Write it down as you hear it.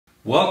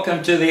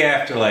Welcome to the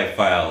Afterlife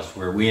Files,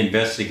 where we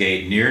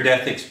investigate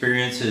near-death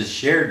experiences,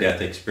 shared-death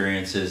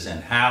experiences,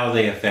 and how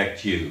they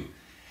affect you.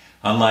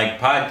 Unlike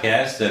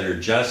podcasts that are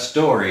just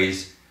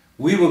stories,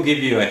 we will give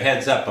you a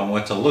heads up on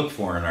what to look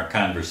for in our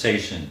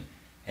conversation.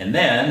 And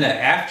then,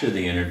 after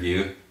the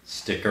interview,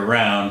 stick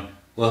around.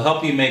 We'll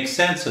help you make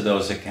sense of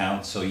those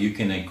accounts so you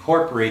can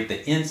incorporate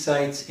the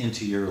insights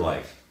into your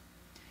life.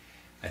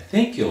 I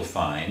think you'll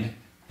find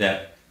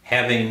that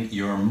having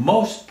your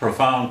most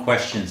profound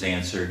questions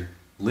answered,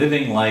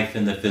 living life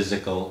in the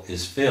physical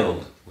is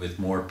filled with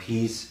more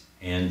peace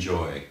and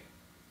joy.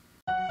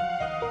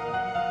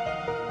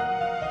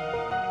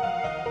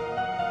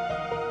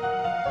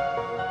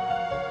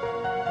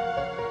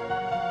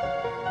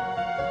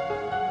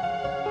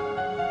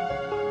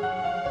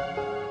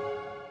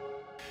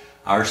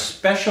 Our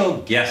special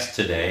guest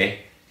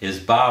today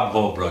is Bob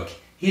Holbrook.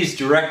 He's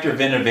Director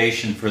of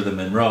Innovation for the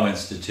Monroe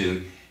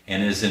Institute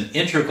and is an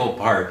integral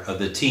part of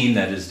the team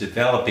that is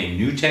developing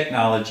new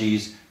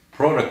technologies,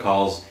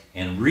 protocols,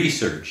 and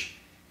research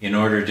in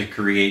order to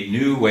create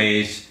new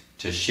ways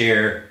to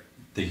share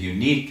the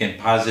unique and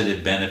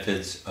positive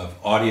benefits of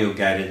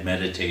audio-guided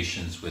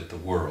meditations with the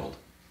world.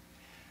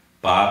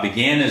 Bob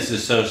began his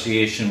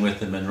association with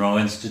the Monroe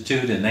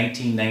Institute in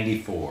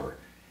 1994.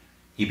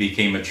 He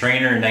became a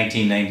trainer in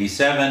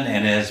 1997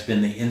 and has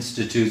been the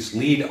Institute's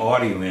lead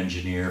audio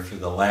engineer for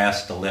the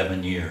last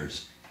 11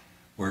 years.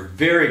 We're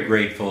very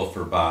grateful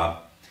for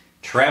Bob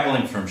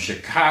traveling from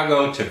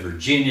Chicago to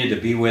Virginia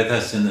to be with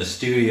us in the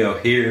studio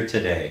here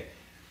today.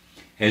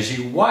 As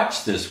you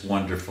watch this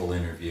wonderful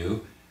interview,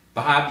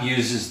 Bob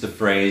uses the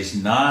phrase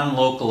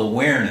non-local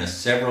awareness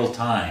several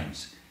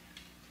times.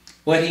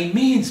 What he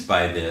means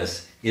by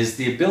this is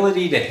the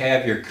ability to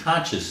have your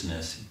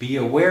consciousness be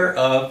aware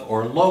of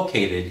or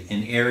located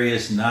in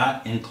areas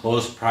not in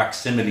close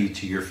proximity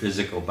to your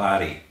physical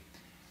body.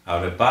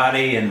 Out of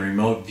body and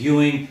remote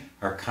viewing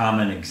are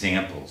common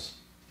examples.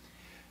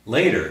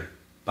 Later,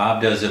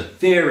 Bob does a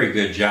very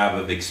good job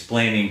of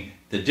explaining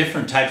the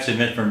different types of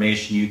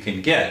information you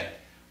can get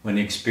when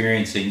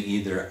experiencing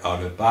either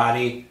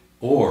out-of-body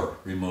or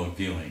remote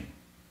viewing.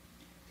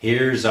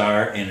 Here's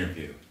our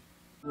interview.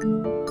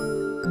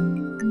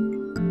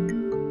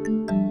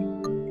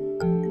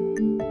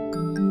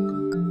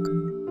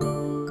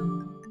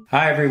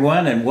 Hi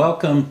everyone, and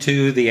welcome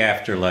to the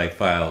Afterlife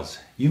Files.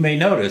 You may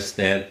notice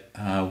that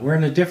we're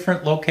in a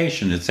different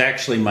location. It's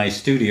actually my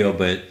studio,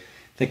 but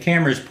the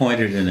camera's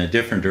pointed in a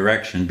different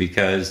direction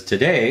because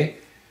today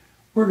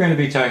we're going to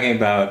be talking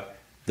about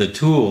the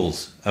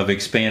tools of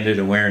expanded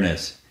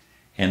awareness.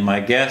 And my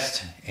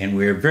guest, and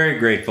we're very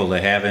grateful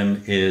to have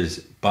him,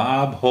 is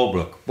Bob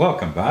Holbrook.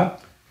 Welcome,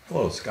 Bob.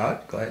 Hello,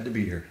 Scott. Glad to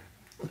be here.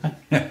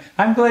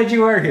 I'm glad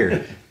you are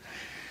here.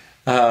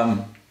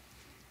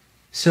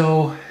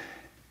 So,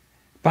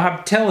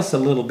 Bob, tell us a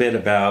little bit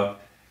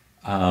about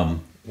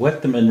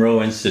what the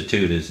Monroe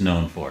Institute is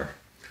known for.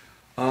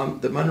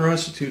 The Monroe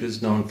Institute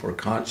is known for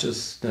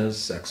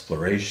consciousness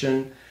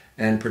exploration,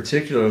 and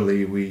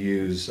particularly we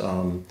use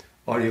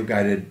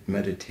audio-guided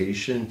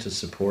meditation to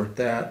support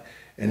that.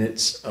 And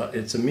it's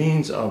a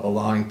means of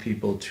allowing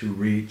people to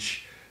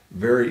reach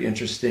very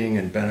interesting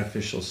and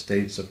beneficial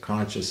states of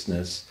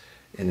consciousness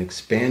and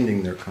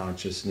expanding their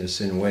consciousness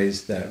in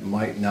ways that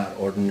might not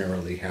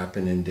ordinarily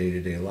happen in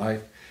day-to-day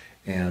life.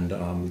 And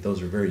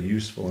those are very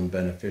useful and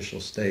beneficial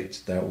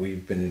states that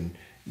we've been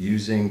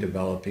using,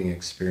 developing,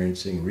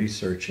 experiencing,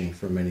 researching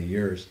for many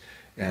years.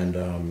 And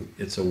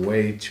it's a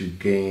way to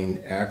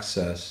gain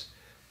access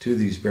to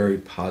these very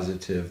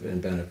positive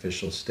and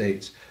beneficial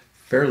states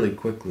fairly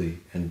quickly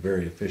and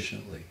very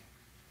efficiently.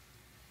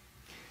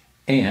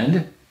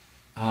 And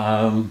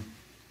the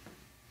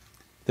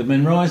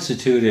Monroe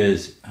Institute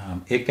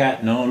it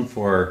got known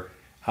for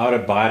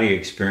out-of-body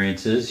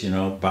experiences. You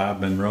know,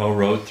 Bob Monroe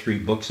wrote 3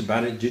 books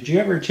about it. Did you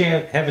ever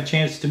have a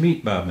chance to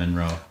meet Bob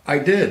Monroe? I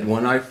did.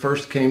 When I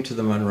first came to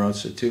the Monroe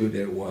Institute,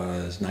 it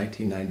was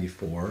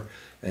 1994,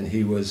 and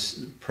he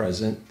was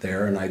present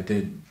there, and I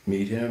did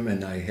meet him,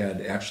 and I had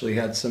actually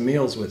had some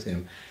meals with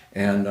him,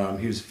 and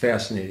he was a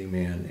fascinating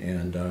man.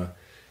 And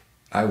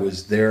I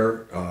was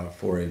there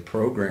for a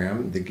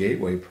program, the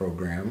Gateway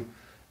program,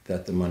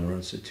 that the Monroe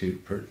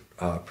Institute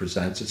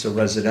presents. It's a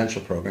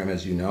residential program,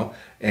 as you know,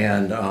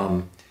 and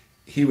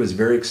he was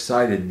very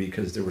excited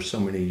because there were so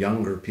many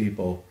younger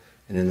people,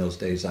 and in those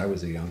days I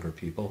was a younger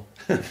people,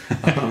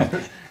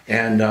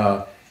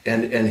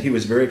 and he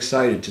was very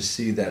excited to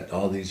see that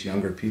all these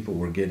younger people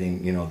were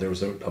getting, you know, there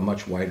was a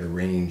much wider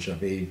range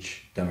of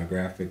age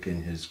demographic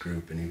in his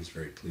group, and he was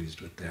very pleased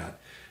with that.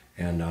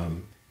 And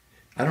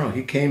I don't know,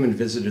 he came and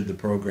visited the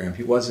program.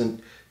 He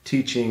wasn't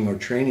teaching or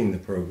training the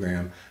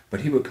program,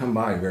 but he would come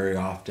by very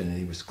often, and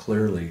he was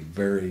clearly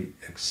very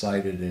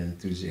excited and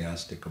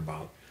enthusiastic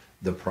about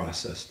the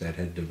process that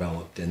had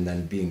developed, and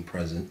then being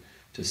present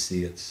to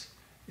see its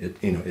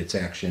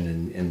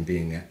action and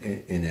being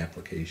in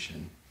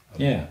application.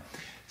 Yeah.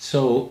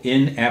 So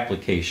in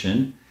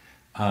application,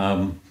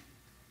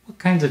 what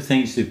kinds of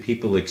things do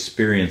people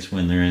experience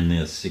when they're in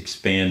this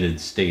expanded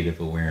state of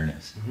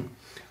awareness? Mm-hmm.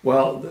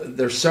 Well,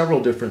 there's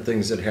several different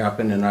things that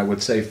happen, and I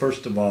would say,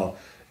 first of all,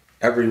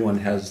 everyone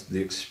has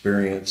the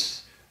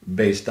experience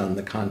based on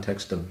the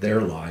context of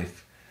their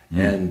life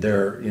and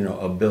their,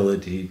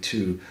 ability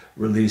to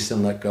release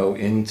and let go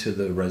into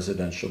the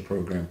residential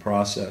program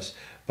process.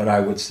 But I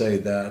would say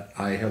that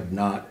I have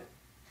not,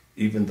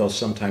 even though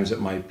sometimes it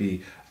might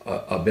be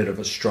a bit of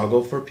a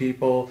struggle for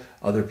people,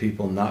 other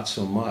people not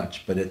so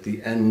much. But at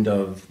the end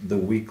of the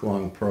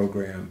week-long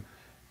program,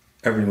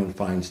 everyone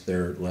finds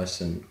their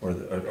lesson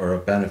or a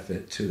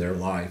benefit to their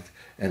life.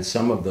 And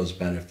some of those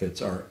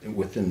benefits are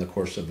within the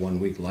course of 1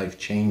 week,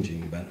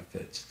 life-changing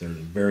benefits. They're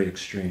very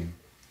extreme.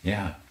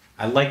 Yeah,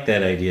 I like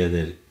that idea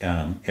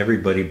that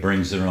everybody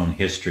brings their own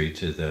history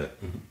to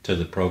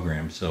the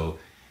program. So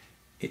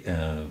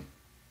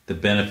the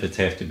benefits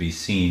have to be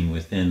seen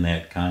within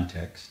that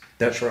context.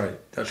 That's right.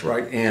 That's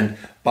right. And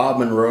Bob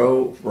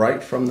Monroe,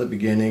 right from the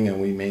beginning,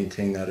 and we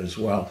maintain that as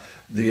well,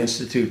 the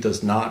Institute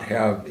does not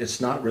have,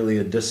 it's not really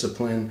a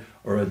discipline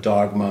or a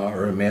dogma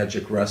or a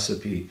magic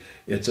recipe.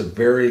 It's a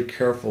very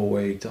careful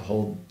way to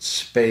hold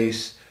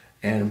space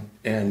and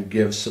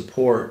give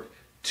support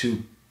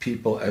to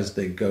people as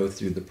they go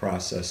through the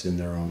process in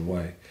their own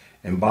way.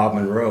 And Bob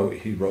Monroe,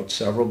 he wrote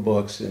several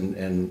books,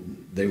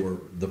 and they were,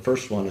 the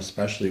first one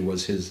especially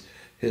was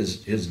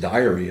his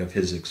diary of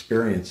his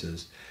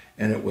experiences.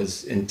 And it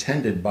was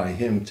intended by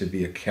him to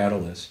be a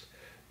catalyst.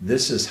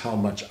 This is how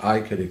much I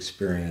could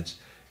experience.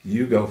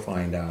 You go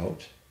find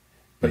out.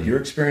 But your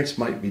experience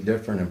might be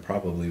different and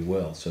probably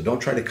will. So don't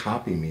try to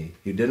copy me.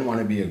 He didn't want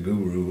to be a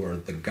guru or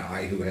the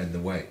guy who had the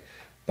way.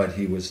 But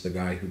he was the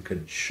guy who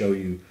could show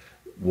you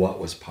what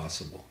was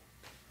possible.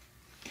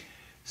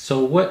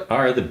 So what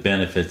are the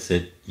benefits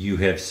that you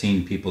have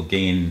seen people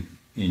gain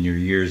in your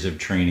years of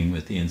training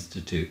with the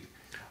Institute?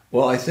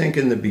 Well, I think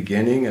in the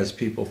beginning, as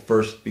people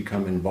first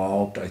become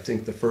involved, I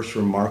think the first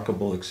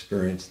remarkable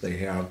experience they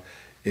have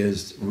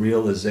is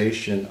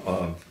realization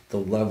of the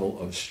level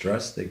of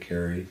stress they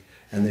carry,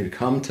 and they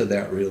come to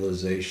that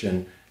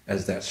realization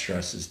as that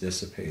stress is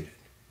dissipated.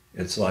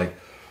 It's like,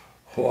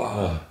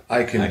 wow,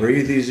 I can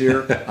breathe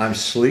easier, I'm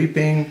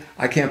sleeping,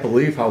 I can't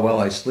believe how well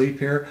I sleep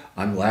here,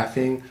 I'm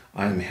laughing,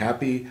 I'm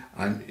happy,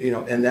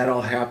 and that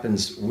all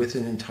happens with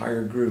an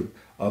entire group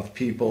of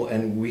people,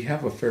 and we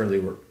have a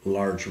fairly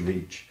large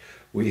reach.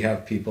 We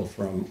have people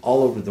from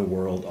all over the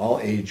world, all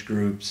age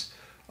groups,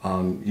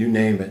 you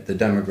name it. The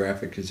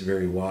demographic is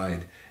very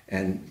wide.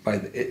 And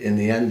in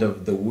the end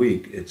of the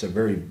week, it's a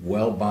very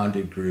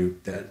well-bonded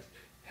group that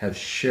have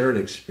shared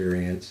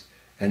experience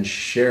and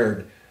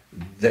shared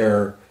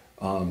their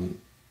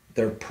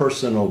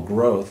personal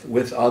growth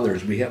with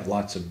others. We have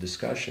lots of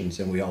discussions,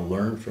 and we all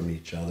learn from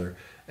each other.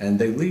 And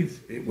they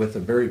leave with a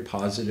very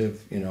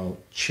positive,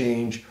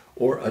 change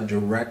or a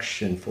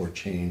direction for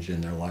change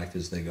in their life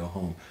as they go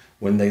home.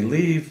 When they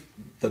leave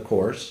the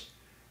course,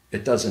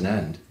 it doesn't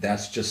end.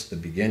 That's just the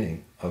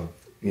beginning of,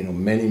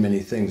 many, many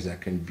things that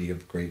can be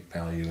of great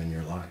value in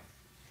your life.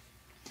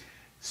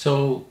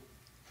 So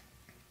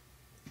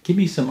give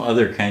me some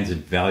other kinds of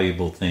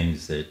valuable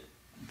things that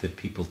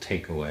people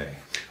take away.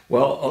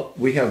 Well,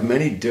 we have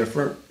many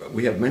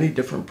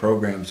different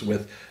programs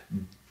with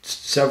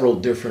several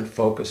different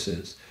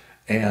focuses.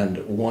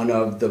 And one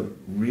of the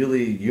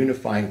really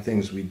unifying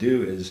things we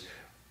do is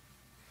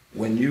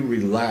when you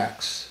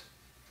relax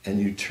and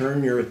you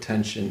turn your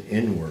attention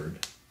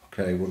inward,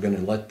 okay, we're going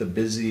to let the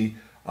busy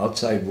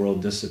outside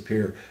world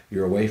disappear.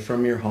 You're away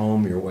from your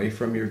home, you're away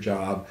from your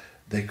job.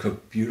 They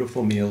cook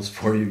beautiful meals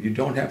for you. You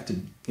don't have to,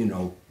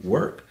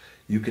 work.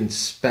 You can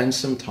spend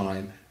some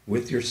time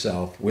with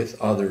yourself, with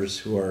others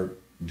who are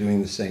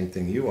doing the same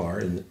thing you are,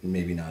 and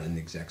maybe not in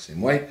the exact same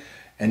way,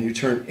 and you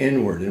turn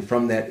inward. And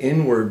from that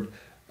inward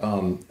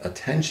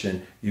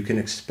attention, you can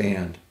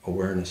expand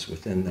awareness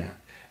within that.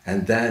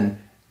 And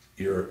then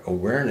your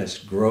awareness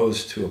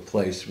grows to a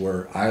place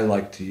where I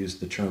like to use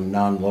the term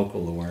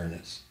non-local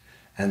awareness.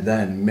 And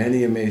then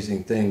many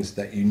amazing things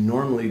that you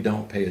normally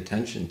don't pay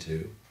attention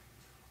to,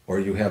 or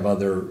you have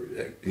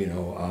other,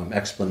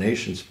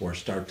 explanations for,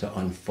 start to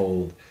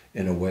unfold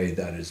in a way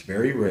that is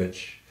very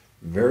rich,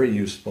 very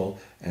useful,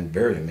 and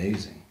very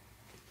amazing.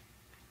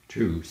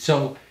 True.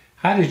 So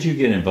how did you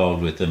get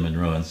involved with the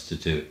Monroe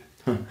Institute?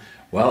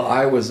 Well,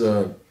 I was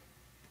a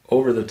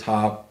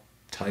over-the-top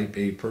type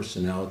A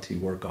personality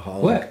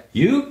workaholic. What?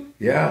 You?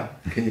 Yeah.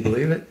 Can you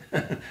believe it?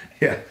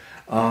 Yeah.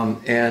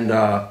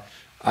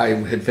 I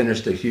had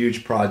finished a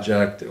huge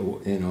project,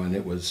 and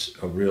it was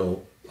a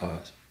real,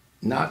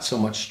 not so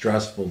much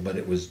stressful, but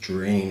it was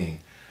draining.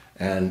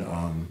 And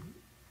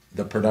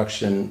the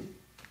production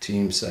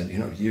team said,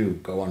 you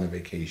go on a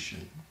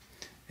vacation.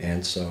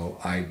 And so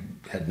I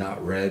had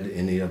not read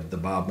any of the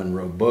Bob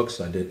Monroe books.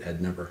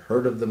 Had never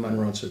heard of the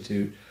Monroe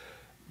Institute.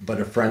 But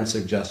a friend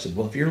suggested,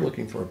 well, if you're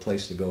looking for a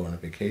place to go on a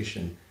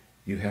vacation,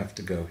 you have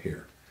to go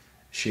here.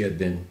 She had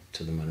been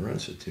to the Monroe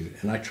Institute,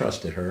 and I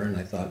trusted her, and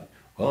I thought,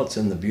 well, it's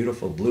in the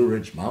beautiful Blue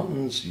Ridge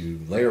Mountains. You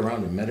lay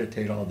around and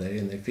meditate all day,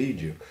 and they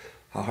feed you.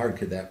 How hard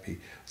could that be?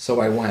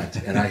 So I went,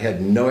 and I had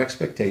no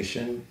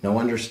expectation, no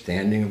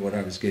understanding of what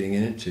I was getting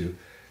into.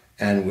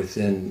 And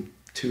within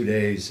 2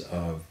 days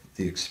of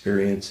the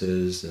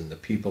experiences and the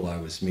people I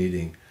was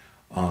meeting,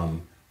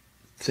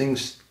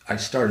 things I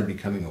started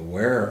becoming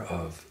aware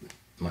of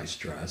my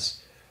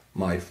stress,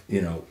 my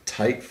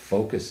tight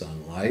focus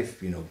on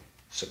life,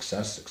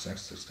 success,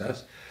 success,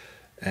 success,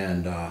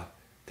 and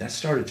that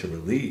started to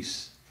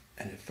release,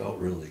 and it felt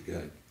really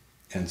good.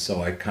 And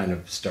so I kind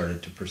of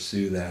started to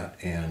pursue that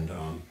and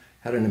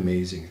had an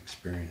amazing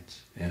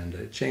experience, and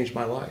it changed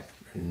my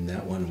life in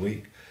that 1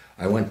 week.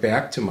 I went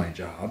back to my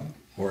job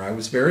where I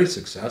was very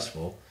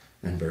successful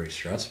and very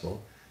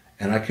stressful.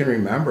 And I can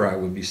remember I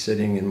would be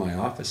sitting in my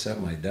office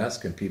at my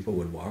desk and people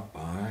would walk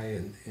by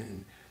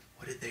and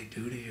what did they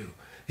do to you?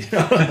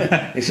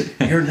 They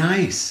said, you're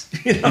nice,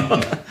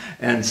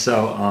 And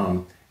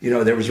so,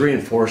 there was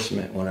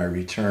reinforcement when I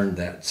returned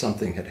that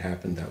something had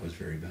happened that was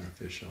very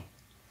beneficial.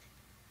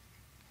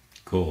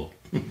 Cool.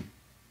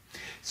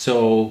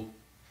 So,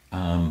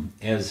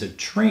 as a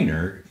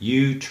trainer,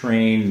 you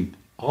train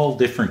all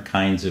different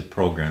kinds of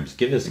programs.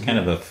 Give us kind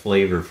of a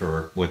flavor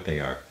for what they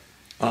are.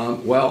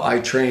 Well, I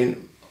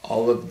train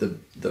all of the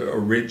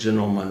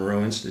original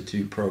Monroe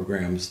Institute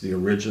programs. The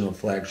original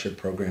flagship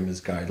program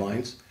is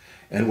Guidelines.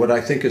 And what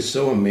I think is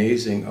so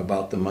amazing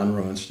about the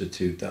Monroe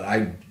Institute that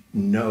I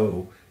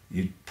know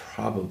you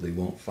probably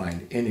won't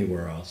find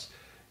anywhere else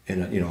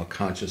in a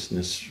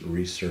consciousness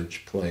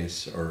research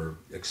place or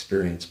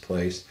experience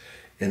place,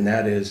 and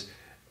that is,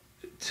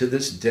 to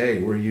this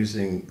day, we're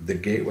using the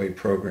Gateway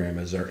program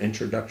as our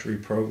introductory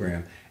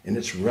program, and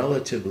it's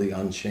relatively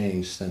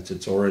unchanged since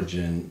its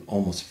origin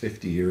almost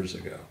 50 years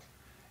ago.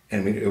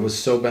 And it was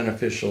so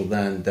beneficial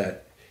then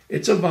that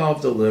it's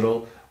evolved a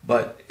little,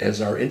 but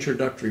as our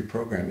introductory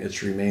program,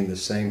 it's remained the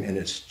same, and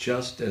it's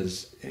just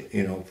as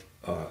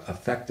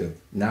effective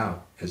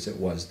now as it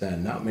was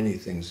then. Not many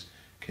things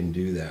can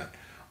do that.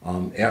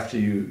 After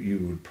you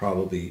would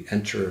probably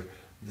enter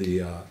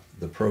the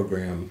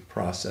program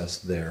process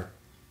there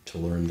to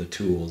learn the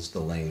tools, the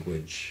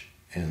language,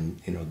 and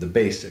the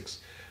basics.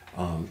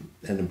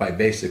 And by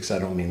basics, I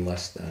don't mean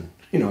less than.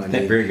 I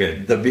mean very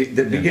good. The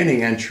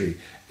beginning entry,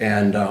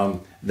 and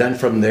then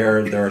from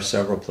there are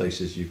several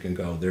places you can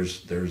go.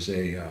 There's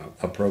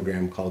a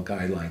program called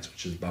Guidelines,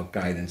 which is about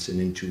guidance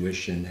and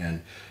intuition,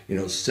 and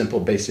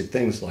simple basic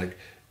things like,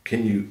 do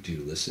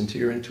you listen to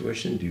your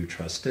intuition? Do you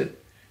trust it?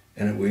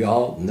 And we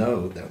all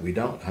know that we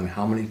don't. I mean,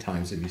 how many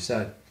times have you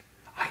said,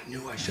 I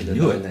knew I should have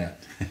done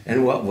that?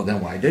 And well,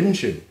 then why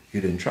didn't you?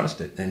 You didn't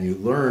trust it. And you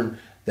learn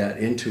that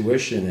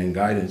intuition and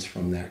guidance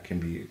from that can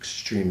be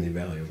extremely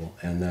valuable.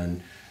 And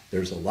then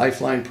there's a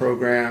Lifeline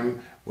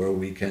program where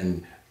we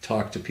can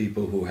talk to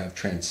people who have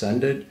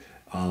transcended,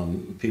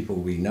 people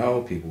we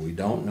know, people we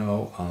don't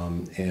know,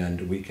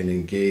 and we can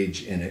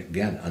engage in,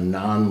 again, a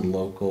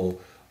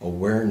non-local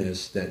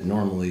awareness that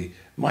normally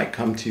might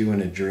come to you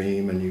in a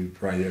dream and you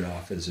write it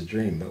off as a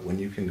dream. But when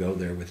you can go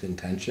there with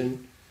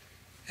intention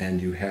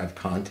and you have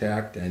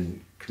contact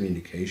and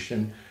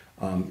communication,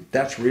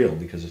 that's real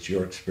because it's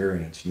your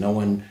experience. No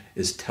one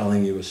is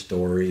telling you a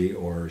story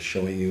or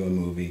showing you a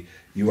movie.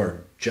 You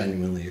are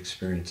genuinely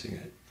experiencing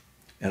it.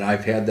 And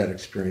I've had that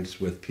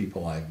experience with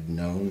people I've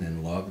known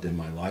and loved in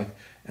my life,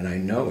 and I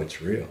know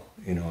it's real,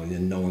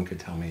 and no one could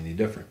tell me any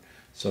different.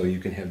 So you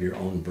can have your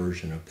own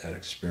version of that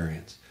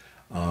experience.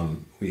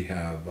 We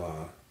have,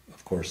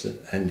 of course, an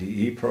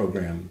NDE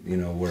program,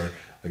 where,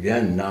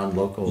 again,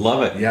 non-local.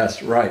 Love it.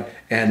 Yes, right.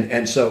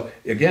 And so,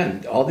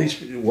 again, all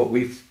these,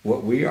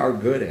 what we are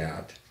good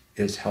at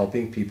is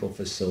helping people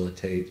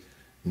facilitate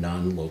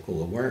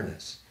non-local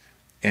awareness.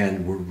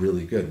 And we're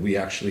really good. We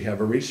actually have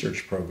a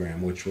research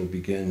program, which will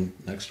begin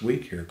next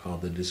week here,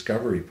 called the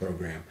Discovery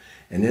Program.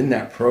 And in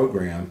that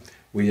program,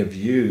 we have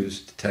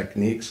used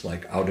techniques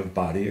like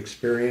out-of-body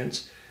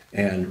experience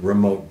and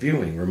remote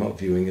viewing. Remote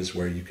viewing is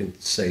where you can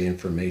say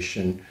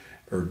information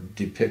or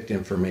depict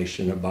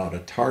information about a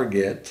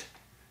target,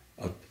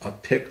 a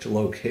picked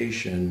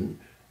location,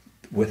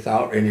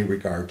 without any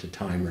regard to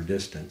time or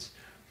distance.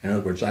 In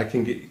other words,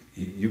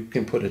 you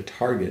can put a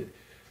target,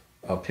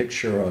 a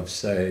picture of,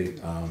 say,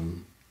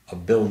 a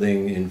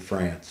building in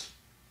France.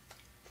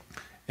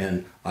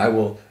 And I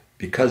will,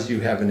 because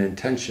you have an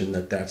intention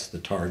that that's the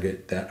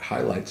target, that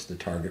highlights the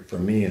target for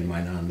me in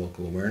my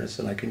non-local awareness,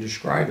 and I can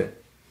describe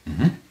it.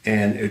 Mm-hmm.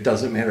 And it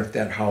doesn't matter if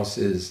that house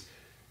is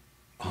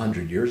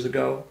 100 years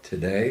ago,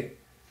 today,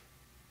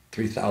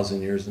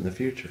 3,000 years in the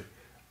future.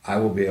 I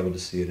will be able to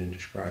see it and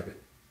describe it.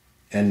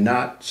 And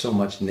not so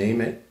much name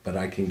it, but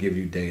I can give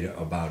you data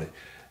about it.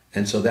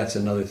 And so that's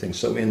another thing.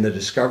 So in the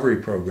Discovery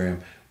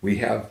Program, we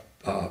have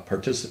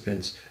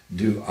participants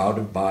do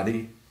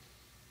out-of-body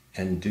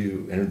and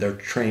they're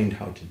trained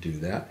how to do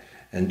that,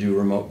 and do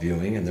remote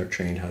viewing, and they're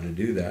trained how to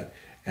do that.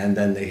 And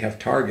then they have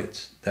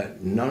targets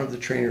that none of the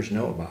trainers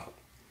know about.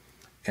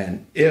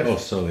 And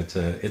so it's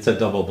a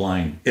double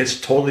blind.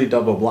 It's totally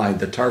double blind.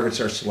 The targets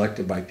are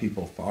selected by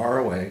people far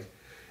away,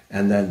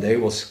 and then they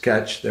will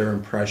sketch their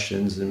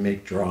impressions and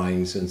make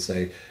drawings and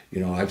say,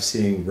 I'm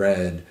seeing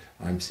red,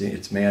 I'm seeing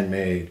it's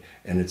man-made.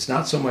 And it's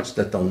not so much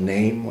that they'll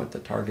name what the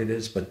target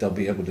is, but they'll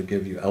be able to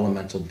give you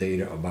elemental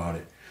data about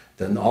it.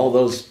 Then all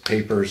those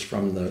papers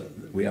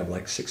we have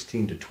like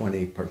 16 to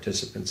 20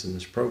 participants in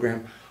this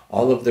program,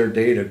 all of their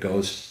data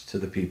goes to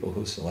the people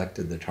who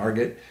selected the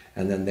target,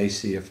 and then they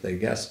see if they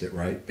guessed it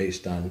right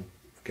based on,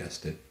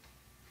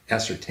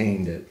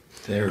 ascertained it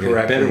correctly.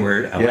 Better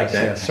word, I like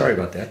that. Yeah, sorry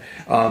about that.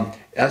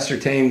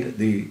 Ascertained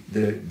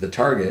the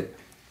target,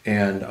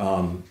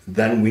 and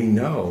then we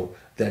know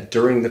that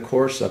during the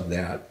course of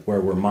that,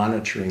 where we're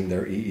monitoring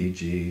their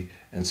EEG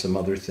and some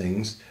other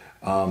things,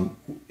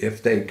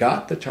 if they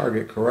got the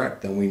target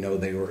correct, then we know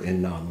they were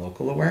in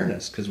non-local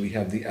awareness because we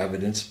have the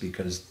evidence,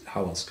 because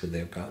how else could they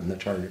have gotten the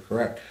target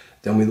correct?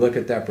 Then we look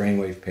at that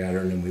brainwave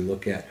pattern and we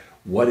look at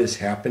what is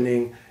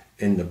happening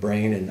in the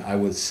brain, and I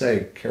would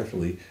say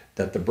carefully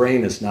that the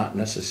brain is not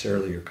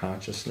necessarily your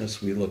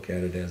consciousness. We look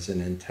at it as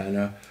an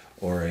antenna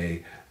or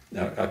a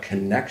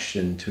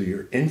connection to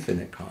your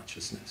infinite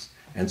consciousness.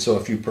 And so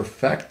if you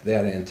perfect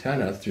that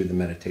antenna through the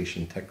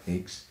meditation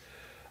techniques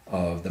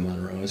of the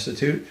Monroe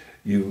Institute,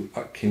 you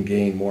can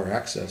gain more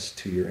access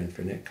to your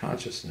infinite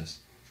consciousness,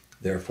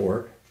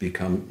 therefore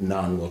become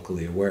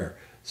non-locally aware.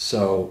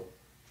 So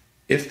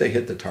if they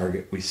hit the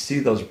target, we see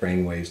those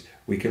brain waves,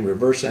 we can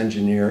reverse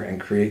engineer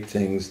and create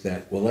things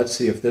that, well, let's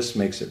see if this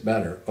makes it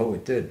better. Oh,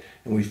 it did.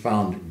 And we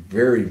found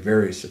very,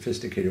 very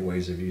sophisticated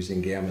ways of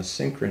using gamma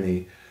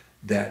synchrony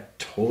that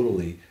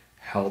totally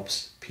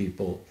helps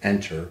people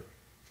enter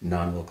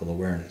non-local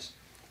awareness.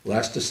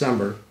 Last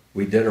December,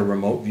 we did a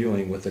remote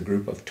viewing with a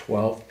group of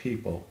 12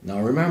 people. Now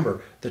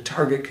remember, the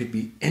target could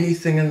be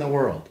anything in the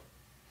world.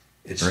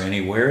 Or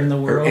anywhere in the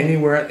world? Or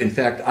anywhere. In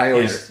fact, I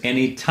always... Or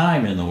any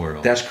time in the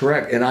world. That's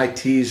correct. And I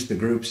tease the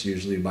groups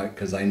usually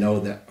because I know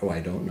that,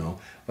 I don't know,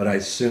 but I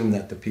assume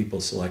that the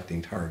people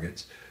selecting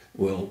targets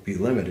will be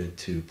limited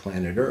to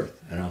planet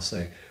Earth. And I'll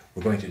say,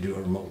 we're going to do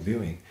a remote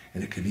viewing,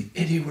 and it could be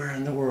anywhere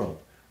in the world.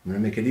 I'm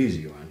going to make it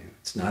easy on you.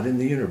 It's not in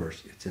the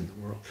universe, it's in the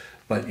world.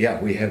 But yeah,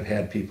 we have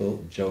had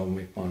people, Joe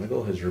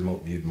McMonagle has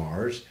remote viewed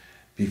Mars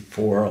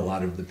before a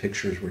lot of the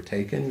pictures were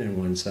taken, and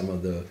when some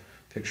of the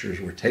pictures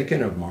were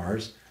taken of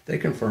Mars, they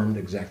confirmed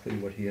exactly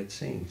what he had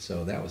seen.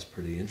 So that was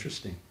pretty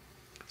interesting.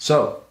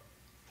 So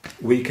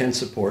we can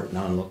support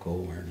non-local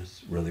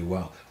awareness really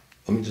well.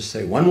 Let me just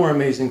say one more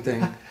amazing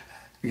thing.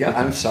 Yeah,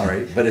 I'm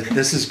sorry, but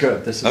this is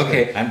good. This is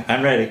okay, good.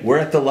 I'm ready. We're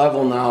at the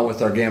level now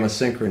with our gamma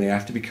synchrony. I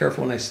have to be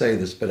careful when I say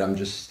this, but I'm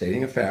just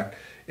stating a fact.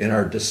 In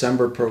our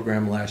December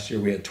program last year,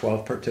 we had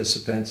 12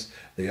 participants.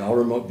 They all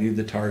remote viewed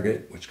the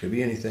target, which could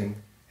be anything,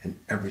 and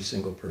every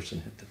single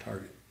person hit the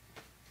target.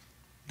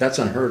 That's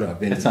unheard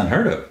of. It's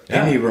unheard of.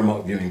 Yeah. Any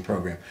remote viewing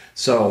program.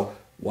 So,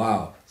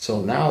 wow.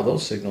 So now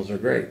those signals are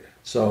great.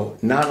 So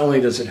not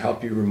only does it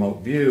help you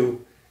remote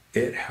view,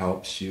 it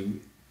helps you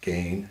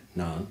gain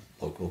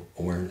non-local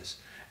awareness.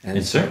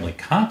 And certainly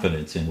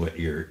confidence in what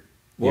your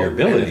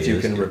ability is. If you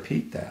can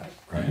repeat that,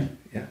 right?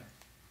 Yeah.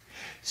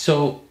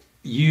 So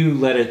you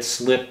let it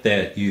slip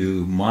that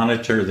you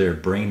monitor their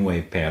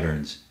brainwave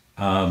patterns.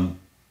 How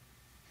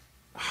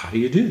do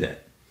you do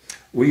that?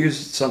 We use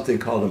something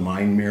called a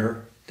mind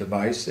mirror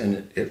device,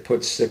 and it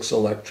puts 6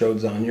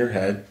 electrodes on your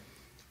head,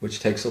 which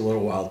takes a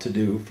little while to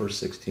do for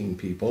 16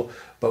 people,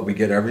 but we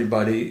get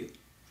everybody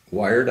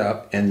wired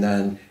up, and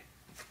then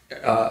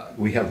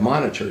we have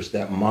monitors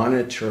that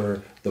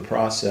monitor the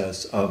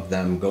process of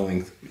them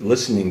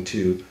listening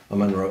to a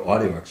Monroe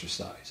audio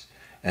exercise.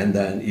 And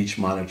then each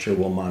monitor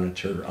will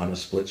monitor on a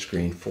split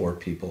screen 4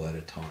 people at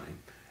a time.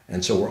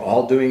 And so we're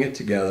all doing it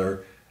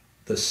together,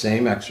 the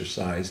same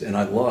exercise. And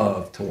I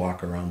love to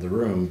walk around the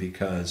room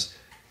because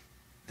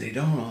they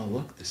don't all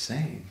look the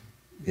same.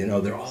 You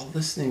know, they're all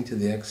listening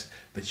to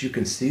but you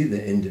can see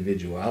the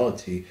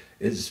individuality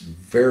is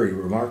very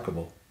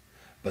remarkable.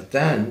 But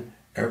then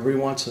every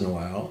once in a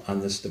while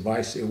on this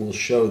device, it will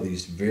show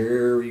these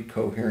very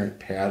coherent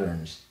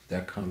patterns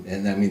that come,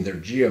 and I mean, they're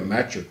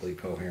geometrically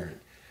coherent,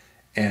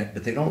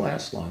 but they don't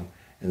last long,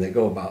 and they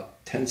go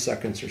about 10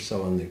 seconds or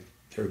so, and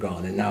they're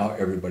gone, and now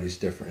everybody's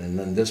different. And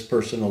then this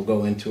person will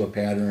go into a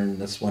pattern,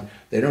 this one,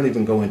 they don't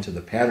even go into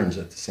the patterns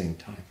at the same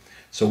time.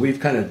 So we've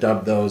kind of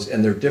dubbed those,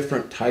 and they're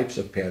different types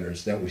of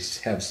patterns that we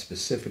have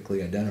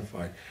specifically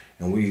identified,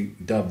 and we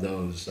dub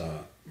those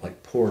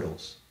like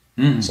portals.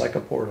 Mm. It's like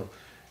a portal.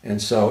 And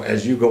so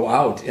as you go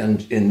out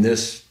and in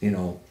this,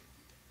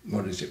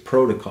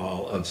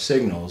 protocol of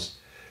signals,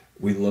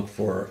 we look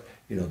for,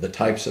 the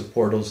types of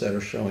portals that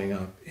are showing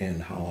up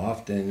and how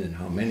often and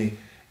how many.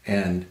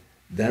 And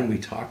then we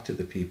talk to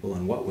the people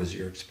and what was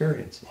your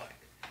experience like?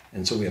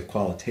 And so we have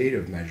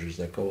qualitative measures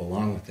that go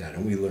along with that,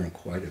 and we learn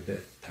quite a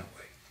bit that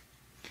way.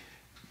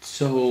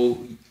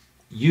 So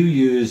you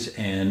use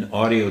an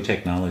audio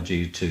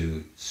technology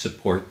to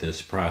support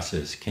this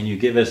process. Can you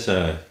give us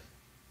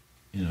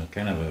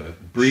kind of a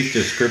brief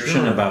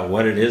description about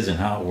what it is and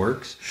how it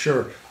works?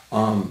 Sure.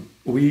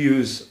 We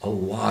use a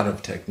lot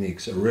of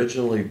techniques.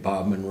 Originally,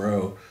 Bob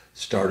Monroe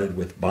started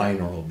with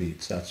binaural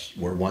beats. That's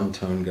where one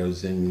tone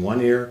goes in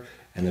one ear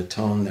and a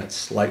tone that's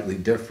slightly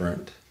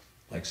different.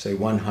 Like say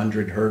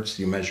 100 hertz,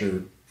 you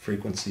measure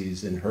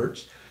frequencies in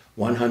hertz.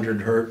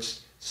 100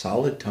 hertz,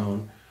 solid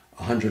tone.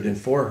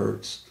 104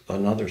 hertz,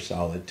 another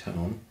solid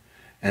tone.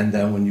 And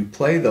then when you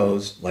play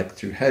those, like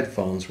through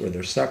headphones where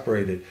they're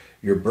separated,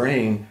 your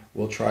brain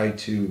will try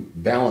to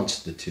balance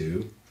the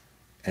two,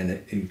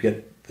 and you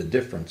get the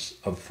difference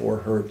of 4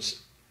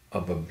 hertz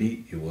of a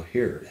beat you will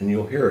hear. And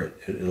you'll hear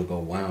it. It'll go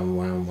wow,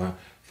 wow, wow,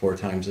 4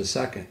 times a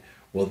second.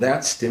 Well,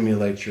 that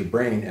stimulates your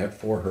brain at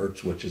 4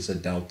 hertz, which is a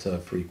delta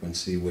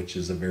frequency, which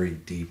is a very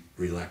deep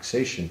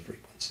relaxation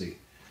frequency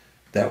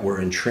that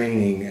we're in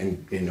training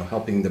and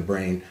helping the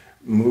brain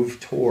move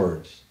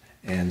towards.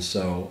 And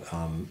so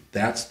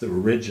that's the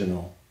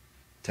original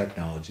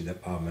technology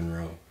that Bob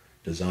Monroe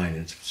designed.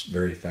 It's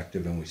very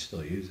effective, and we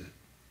still use it.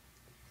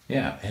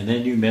 Yeah, and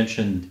then you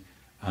mentioned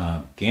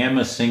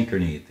gamma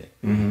synchrony.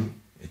 Mm-hmm.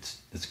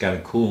 It's got a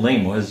cool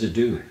name. What does it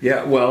do?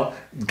 Yeah, well,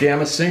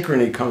 gamma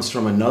synchrony comes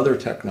from another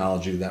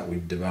technology that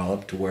we've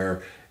developed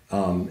where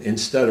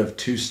instead of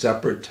 2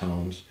 separate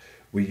tones,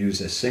 we use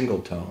a single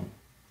tone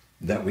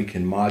that we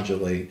can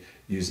modulate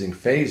using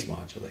phase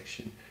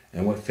modulation.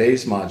 And what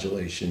phase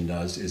modulation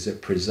does is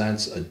it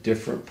presents a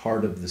different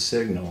part of the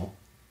signal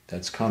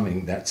that's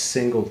coming, that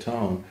single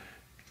tone,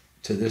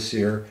 to this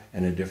ear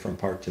and a different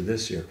part to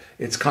this ear.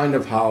 It's kind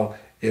of how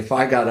if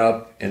I got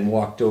up and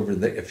walked over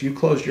there, if you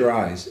closed your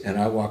eyes and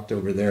I walked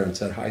over there and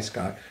said, "Hi,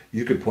 Scott,"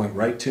 you could point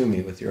right to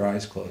me with your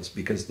eyes closed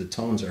because the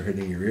tones are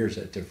hitting your ears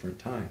at different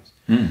times.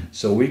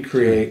 So we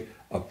create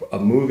a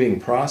moving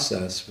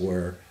process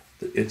where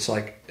it's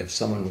like if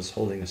someone was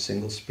holding a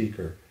single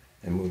speaker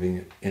and moving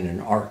it in an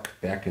arc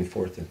back and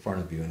forth in front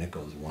of you, and it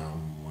goes wow,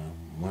 wow,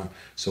 wow.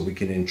 So we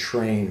can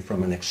entrain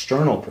from an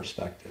external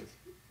perspective,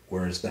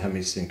 whereas the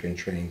hemisync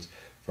entrains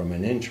from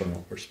an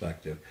internal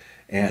perspective.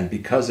 And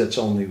because it's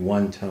only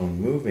one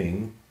tone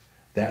moving,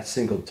 that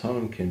single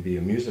tone can be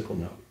a musical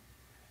note.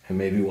 And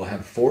maybe we'll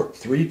have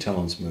 3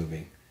 tones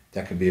moving.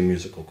 That could be a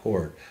musical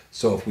chord.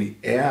 So if we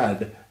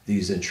add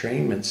these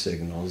entrainment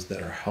signals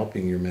that are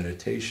helping your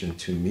meditation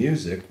to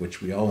music, which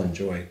we all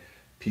enjoy,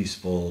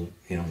 peaceful,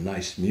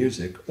 nice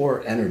music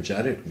or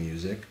energetic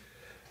music,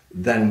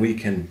 then we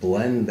can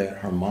blend that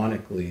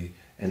harmonically,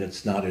 and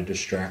it's not a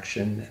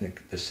distraction, and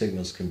the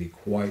signals can be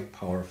quite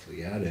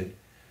powerfully added.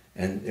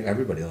 And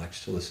everybody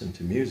likes to listen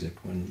to music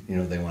when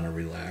they want to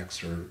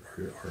relax or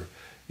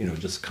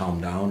just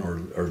calm down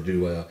or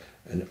do a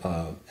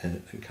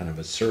kind of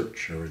a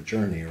search or a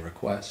journey or a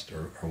quest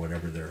or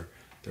whatever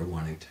they're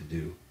wanting to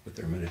do with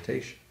their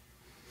meditation.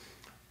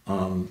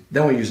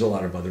 Then we use a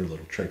lot of other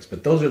little tricks,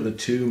 but those are the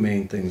 2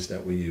 main things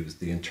that we use: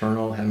 the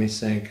internal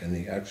hemisync and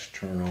the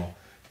external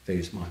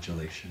phase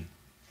modulation.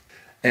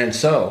 And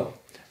so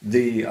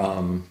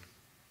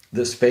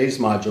this phase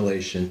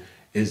modulation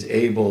is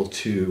able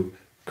to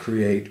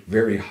create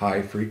very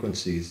high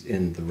frequencies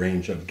in the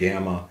range of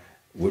gamma,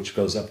 which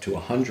goes up to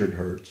 100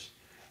 hertz,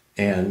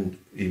 and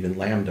even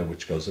lambda,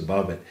 which goes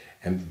above it.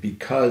 And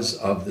because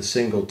of the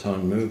single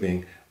tone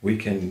moving, we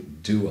can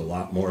do a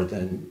lot more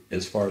than,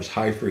 as far as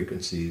high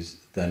frequencies,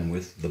 than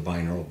with the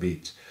binaural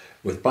beats.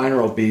 With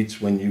binaural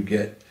beats, when you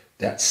get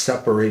that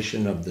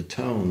separation of the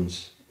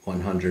tones,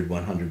 100,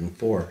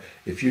 104,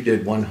 if you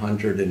did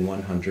 100 and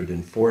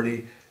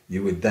 140,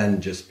 you would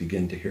then just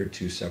begin to hear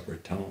 2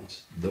 separate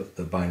tones. The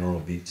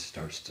binaural beat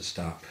starts to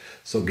stop.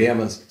 So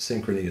gamma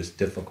synchrony is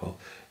difficult.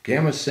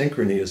 Gamma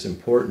synchrony is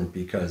important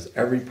because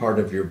every part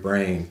of your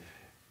brain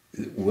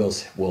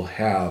will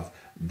have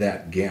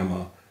that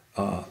gamma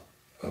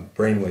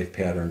brainwave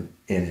pattern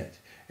in it.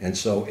 And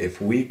so if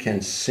we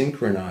can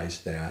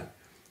synchronize that,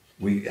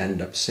 we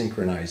end up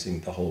synchronizing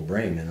the whole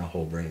brain in a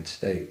whole brain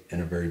state in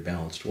a very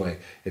balanced way.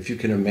 If you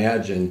can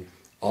imagine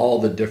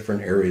all the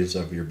different areas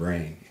of your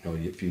brain.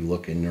 If you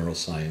look in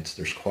neuroscience,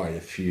 there's quite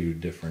a few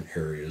different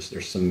areas.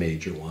 There's some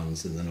major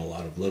ones and then a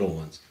lot of little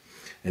ones.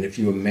 And if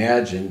you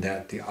imagine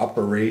that the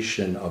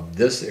operation of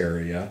this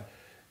area,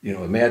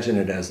 imagine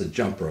it as a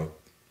jump rope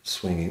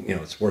swinging,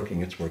 it's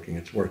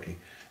working.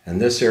 And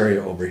this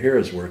area over here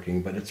is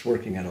working, but it's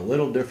working at a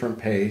little different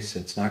pace.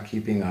 It's not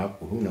keeping up,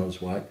 who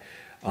knows what.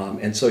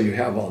 And so you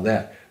have all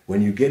that.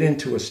 When you get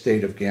into a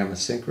state of gamma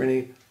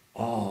synchrony,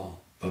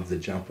 all of the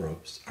jump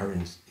ropes are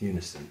in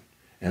unison.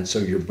 And so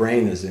your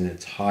brain is in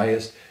its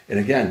highest, and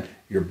again,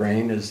 your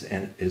brain is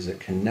a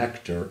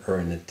connector or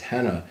an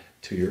antenna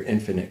to your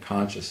infinite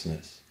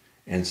consciousness.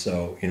 And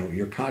so,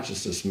 your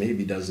consciousness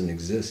maybe doesn't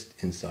exist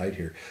inside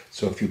here.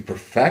 So if you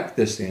perfect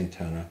this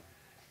antenna,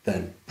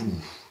 then,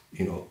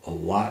 a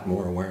lot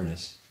more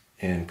awareness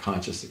and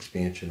conscious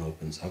expansion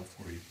opens up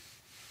for you.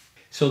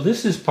 So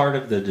this is part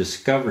of the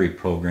Discovery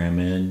program,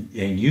 and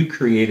you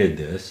created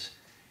this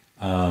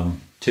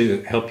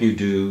to help you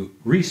do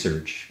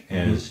research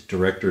as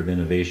Director of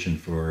Innovation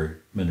for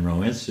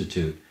Monroe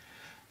Institute.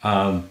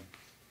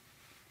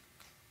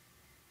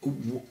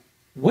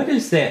 What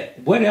is that?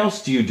 What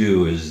else do you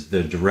do as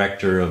the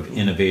Director of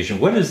Innovation?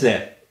 What is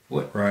that?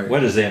 What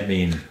does that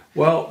mean?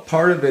 Well,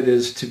 part of it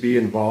is to be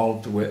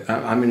involved with,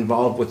 I'm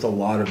involved with a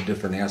lot of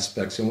different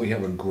aspects, and we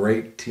have a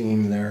great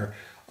team there,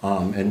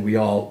 and we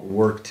all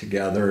work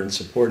together and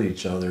support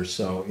each other.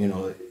 So,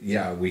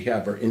 we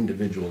have our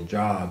individual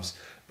jobs,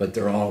 but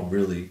they're all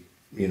really,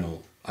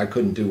 I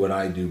couldn't do what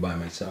I do by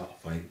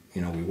myself.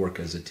 We work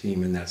as a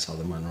team, and that's how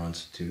the Monroe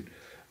Institute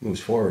moves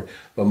forward.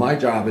 But my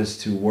job is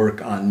to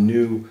work on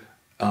new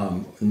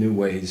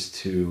ways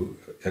to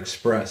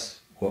express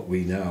what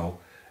we know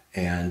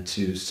and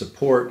to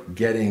support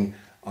getting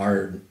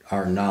our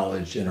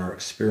knowledge and our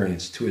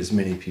experience to as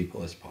many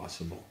people as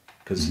possible.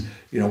 Because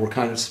we're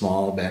kind of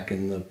small back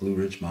in the Blue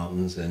Ridge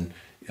Mountains, and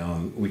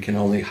we can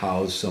only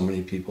house so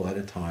many people at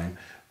a time.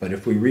 But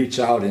if we reach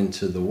out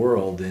into the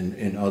world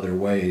in other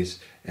ways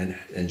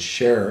and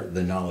share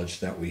the knowledge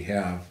that we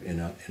have in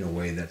a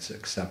way that's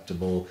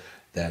acceptable,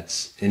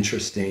 that's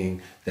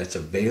interesting, that's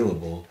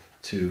available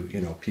to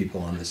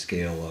people on the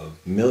scale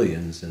of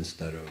millions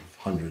instead of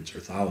hundreds or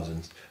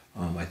thousands,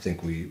 I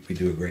think we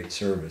do a great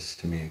service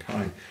to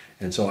mankind.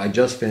 And so I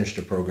just finished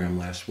a program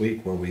last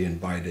week where we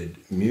invited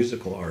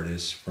musical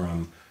artists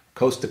from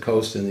coast to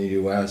coast in the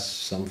U.S.,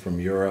 some from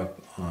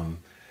Europe,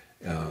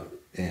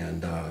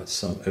 and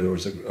there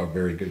was a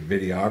very good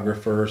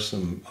videographer,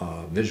 some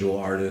visual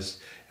artists,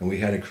 and we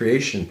had a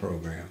creation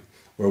program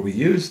where we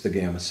used the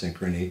gamma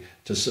synchrony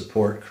to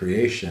support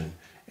creation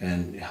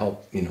and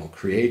help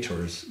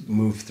creators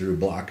move through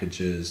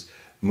blockages,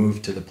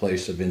 move to the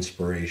place of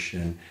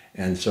inspiration.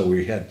 And so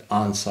we had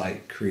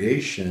on-site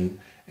creation,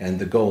 and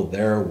the goal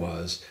there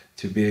was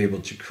to be able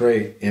to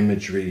create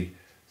imagery,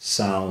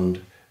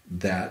 sound,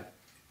 that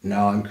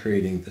now I'm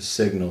creating the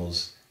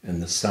signals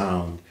and the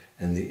sound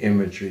and the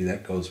imagery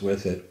that goes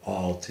with it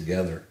all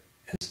together,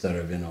 instead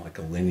of in like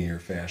a linear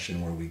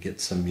fashion where we get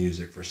some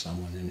music for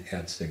someone and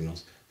add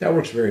signals. That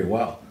works very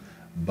well.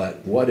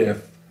 But what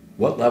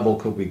level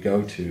could we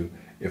go to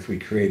if we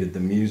created the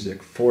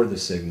music for the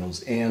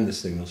signals and the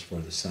signals for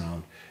the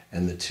sound,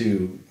 and the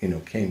two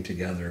came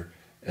together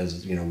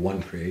as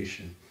one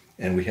creation?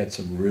 And we had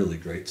some really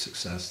great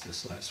success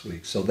this last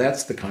week. So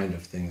that's the kind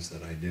of things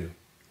that I do.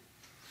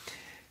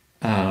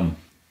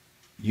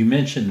 You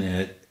mentioned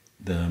that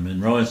the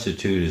Monroe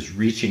Institute is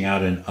reaching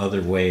out in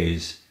other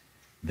ways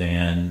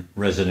than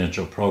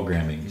residential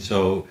programming.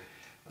 So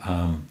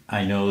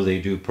I know they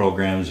do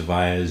programs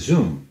via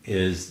Zoom.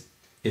 Is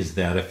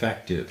that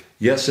effective?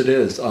 Yes, it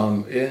is.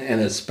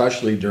 And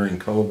especially during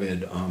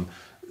COVID,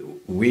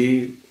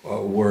 we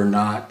were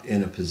not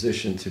in a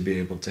position to be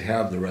able to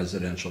have the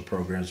residential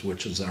programs,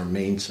 which is our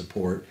main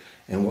support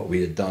and what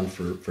we had done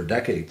for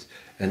decades.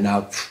 And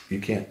now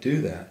you can't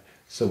do that.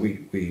 So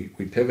we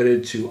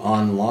pivoted to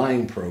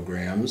online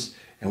programs,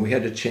 and we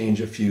had to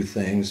change a few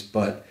things,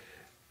 but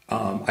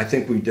I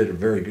think we did a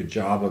very good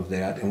job of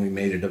that, and we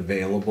made it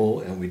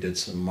available, and we did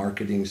some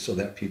marketing so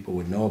that people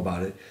would know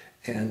about it.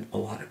 And a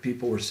lot of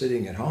people were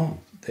sitting at home.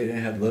 They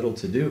didn't have little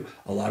to do.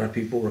 A lot of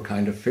people were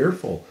kind of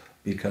fearful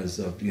because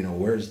of,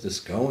 where's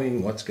this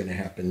going? What's going to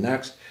happen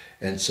next?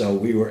 And so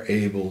we were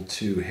able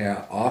to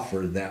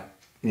offer that,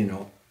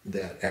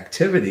 that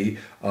activity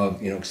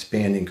of,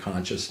 expanding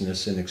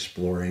consciousness and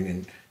exploring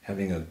and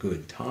having a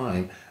good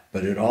time.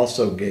 But it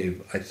also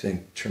gave, I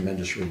think,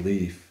 tremendous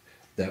relief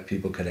that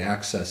people could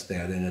access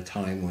that in a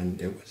time when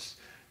it was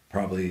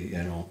probably,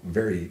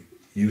 very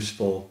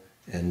useful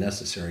and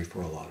necessary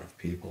for a lot of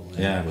people.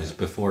 Yeah, it was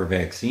before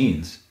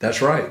vaccines.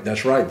 That's right.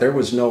 There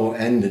was no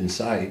end in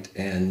sight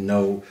and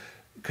no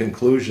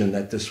conclusion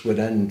that this would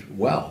end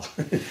well.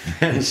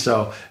 And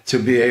so to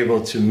be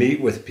able to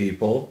meet with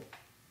people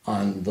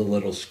on the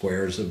little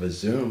squares of a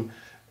Zoom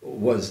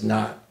was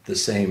not the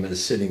same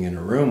as sitting in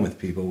a room with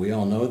people. We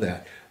all know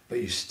that. But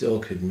you still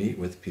could meet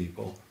with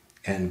people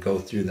and go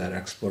through that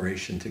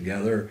exploration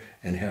together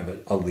and have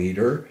a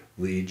leader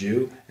lead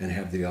you and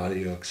have the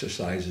audio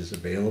exercises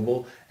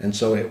available. And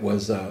so it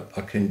was a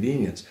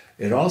convenience.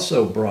 It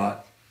also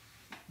brought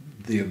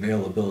the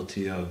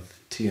availability of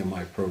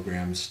TMI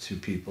programs to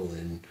people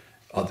in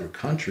other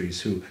countries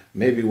who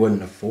maybe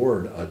wouldn't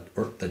afford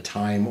the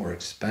time or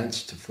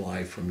expense to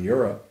fly from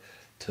Europe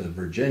to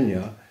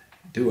Virginia,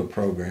 do a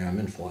program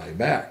and fly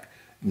back.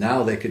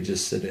 Now they could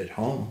just sit at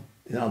home.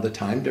 Now the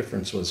time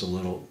difference was a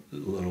little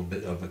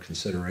bit of a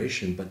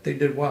consideration, but they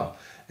did well.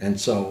 And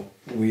so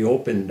we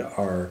opened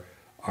our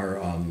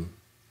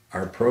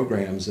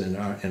programs and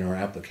our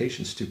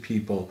applications to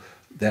people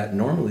that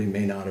normally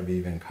may not have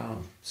even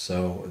come.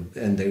 So,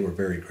 and they were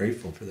very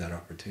grateful for that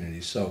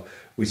opportunity. So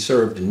we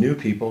served new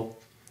people,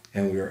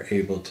 and we were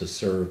able to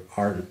serve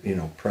our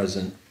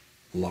present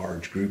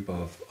large group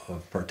of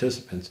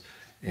participants,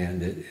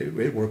 and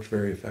it worked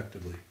very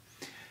effectively.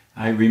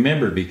 I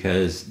remember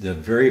because the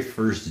very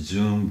first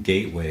Zoom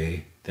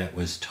gateway that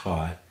was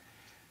taught,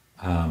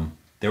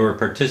 there were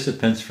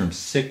participants from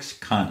 6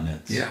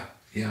 continents.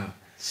 Yeah.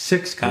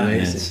 6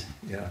 continents.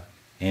 Amazing. Yeah.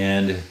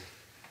 And,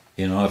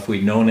 if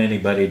we'd known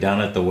anybody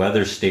down at the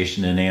weather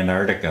station in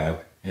Antarctica,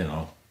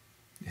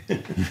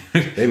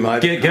 they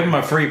might give them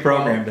a free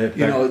program.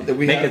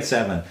 Make it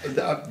 7.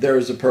 There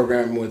was a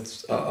program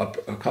with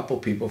a couple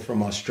people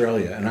from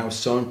Australia, and I was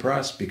so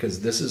impressed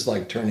because this is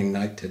like turning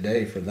night to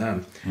day for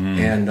them.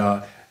 And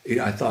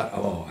I thought,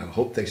 I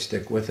hope they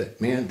stick with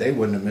it. Man, they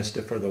wouldn't have missed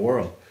it for the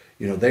world.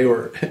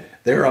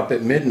 They're up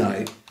at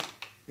midnight.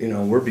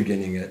 We're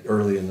beginning at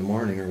early in the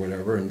morning or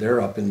whatever, and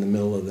they're up in the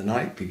middle of the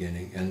night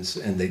beginning. And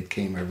they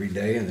came every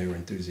day, and they were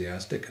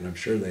enthusiastic, and I'm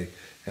sure they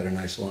had a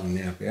nice long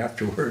nap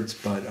afterwards.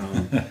 But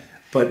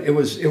But it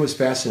was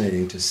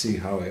fascinating to see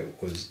how it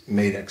was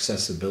made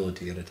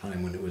accessibility at a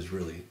time when it was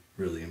really,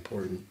 really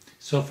important.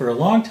 So for a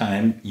long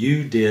time,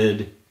 you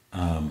did,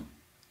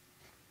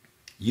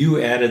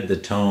 you added the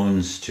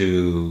tones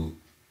to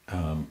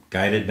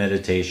guided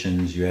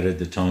meditations, you added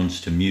the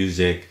tones to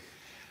music.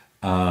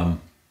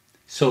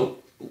 So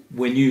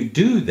when you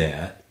do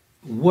that,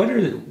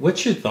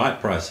 what's your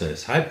thought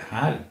process? How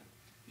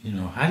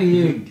do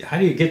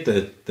you get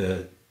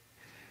the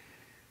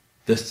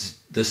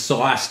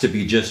sauce to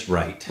be just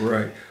right?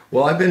 Right.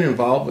 Well, I've been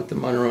involved with the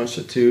Monroe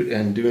Institute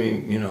and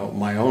doing,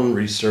 my own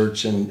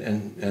research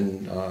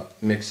and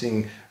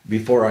mixing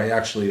before I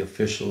actually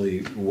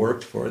officially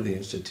worked for the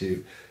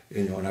Institute,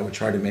 and I would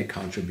try to make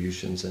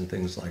contributions and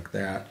things like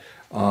that.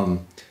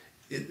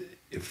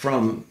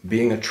 From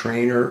being a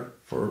trainer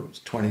for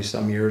 20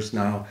 some years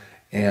now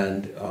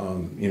and,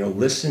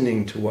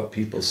 listening to what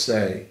people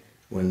say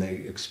when they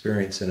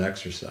experience an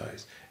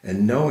exercise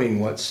and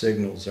knowing what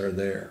signals are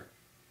there.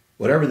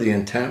 Whatever the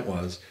intent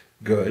was,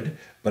 good,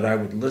 but I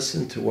would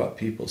listen to what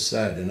people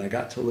said, and I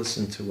got to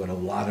listen to what a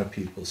lot of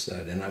people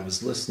said, and I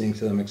was listening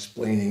to them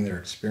explaining their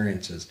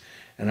experiences,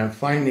 and I'm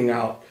finding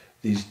out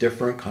these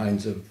different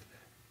kinds of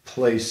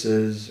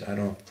places, I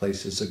don't know if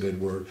place is a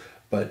good word,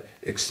 but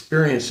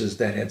experiences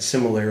that had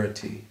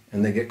similarity,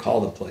 and they get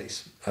called a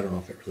place. I don't know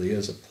if it really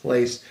is a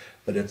place,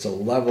 but it's a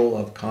level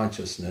of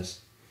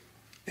consciousness,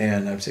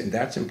 and I'm saying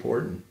that's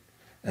important.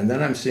 And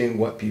then I'm seeing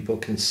what people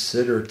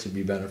consider to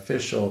be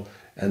beneficial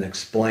and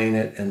explain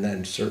it, and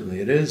then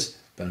certainly it is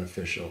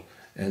beneficial.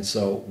 And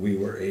so we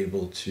were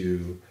able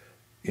to,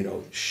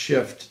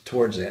 shift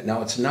towards that.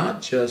 Now it's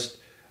not just,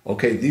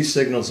 okay, these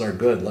signals are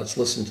good, let's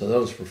listen to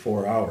those for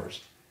 4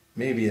 hours.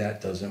 Maybe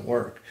that doesn't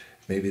work.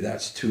 Maybe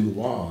that's too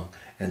long.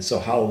 And so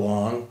how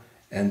long?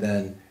 And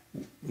then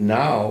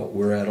now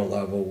we're at a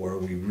level where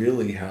we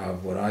really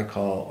have what I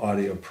call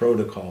audio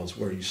protocols,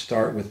 where you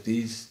start with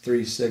these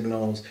 3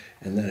 signals,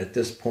 and then at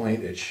this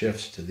point it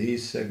shifts to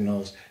these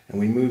signals, and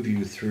we move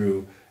you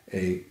through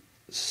a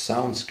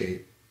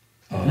soundscape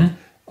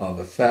of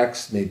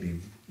effects, maybe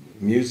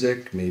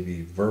music,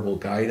 maybe verbal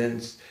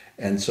guidance.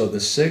 And so the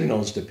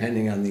signals,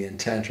 depending on the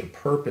intent or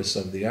purpose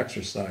of the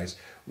exercise,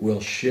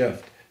 will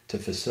shift to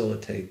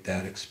facilitate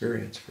that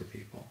experience for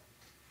people.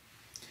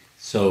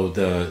 So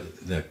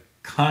the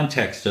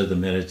context of the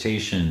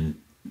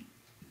meditation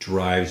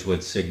drives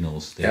what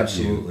signals that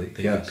Absolutely,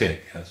 you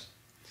pick. Yes.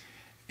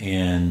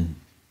 And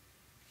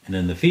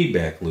then the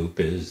feedback loop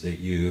is that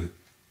you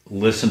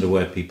listen to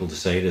what people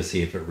say to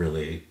see if it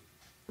really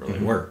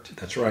worked.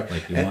 That's right.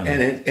 Like you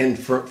wanted. And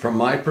from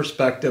my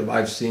perspective,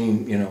 I've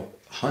seen,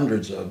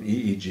 hundreds of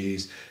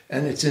EEGs,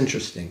 and it's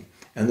interesting.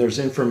 And there's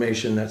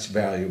information that's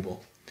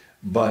valuable.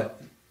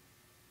 But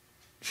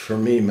for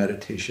me,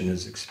 meditation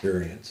is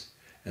experience.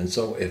 And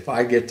so if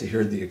I get to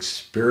hear the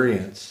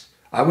experience,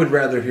 I would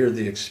rather hear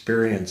the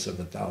experience of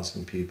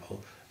 1,000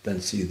 people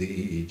than see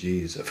the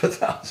EEGs of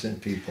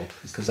 1,000 people,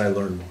 because I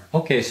learn more.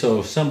 Okay,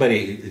 so if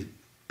somebody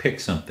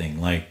picks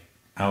something like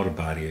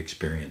out-of-body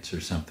experience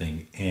or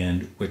something,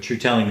 and what you're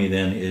telling me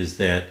then is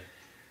that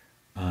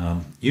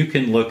you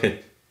can look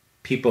at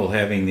people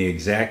having the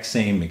exact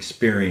same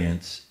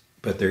experience,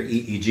 but their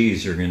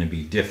EEGs are going to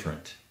be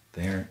different.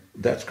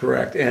 That's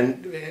correct.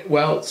 And,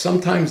 well,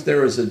 sometimes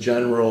there is a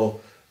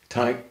general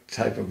type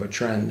of a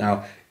trend.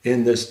 Now,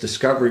 in this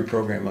discovery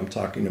program I'm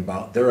talking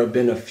about, there have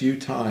been a few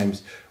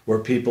times where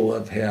people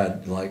have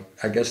had,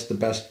 I guess the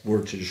best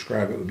word to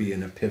describe it would be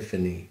an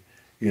epiphany.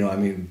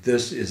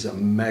 This is a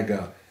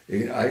mega,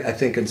 I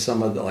think in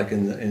some of the,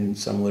 in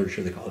some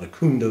literature, they call it a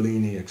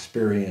Kundalini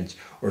experience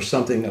or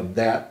something of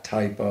that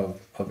type of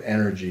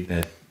energy.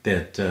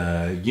 That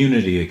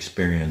unity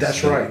experience.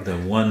 That's right. The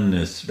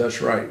oneness.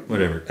 That's right.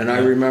 Whatever. And I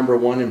remember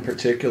one in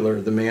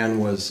particular. The man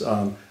was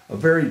a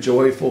very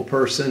joyful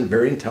person,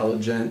 very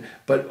intelligent,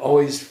 but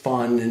always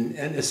fun. And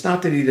it's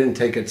not that he didn't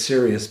take it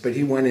serious, but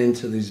he went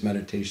into these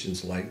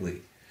meditations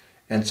lightly.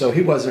 And so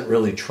he wasn't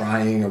really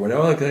trying or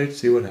whatever. Okay,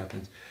 see what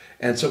happens.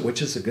 And so,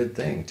 which is a good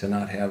thing, to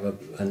not have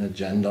an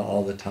agenda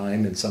all the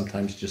time and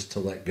sometimes just to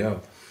let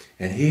go.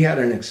 And he had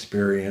an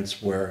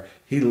experience where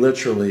he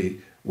literally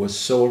was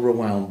so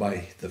overwhelmed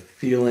by the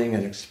feeling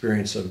and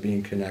experience of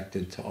being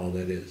connected to all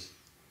that is.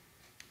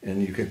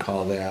 And you could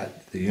call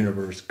that the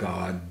universe,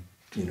 God,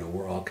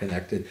 we're all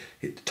connected.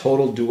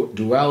 Total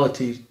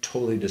duality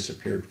totally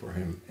disappeared for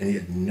him, and he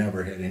had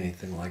never had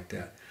anything like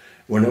that.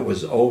 When it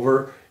was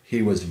over,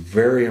 he was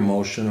very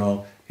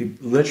emotional. He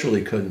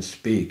literally couldn't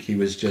speak. He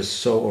was just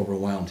so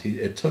overwhelmed.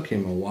 It took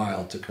him a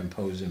while to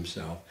compose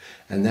himself.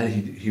 And then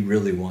he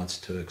really wants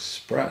to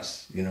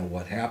express,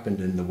 what happened,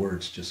 and the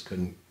words just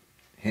couldn't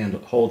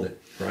hold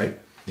it, right?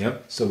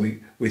 Yep. So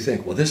we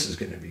think, well, this is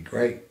going to be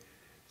great.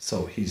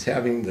 So he's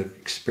having the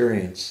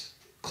experience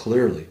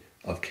clearly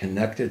of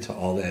connected to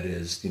all that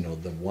is, the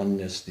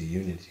oneness, the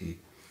unity.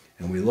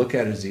 And we look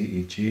at his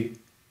EEG,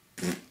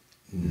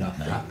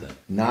 nothing.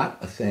 Not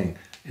a thing.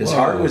 His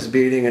heart was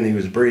beating and he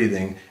was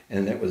breathing,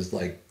 and it was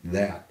like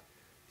that.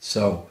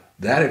 So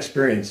that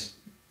experience,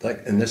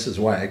 and this is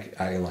why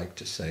I like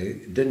to say,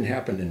 it didn't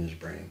happen in his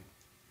brain.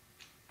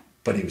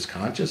 but he was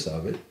conscious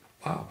of it.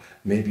 Wow,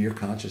 maybe your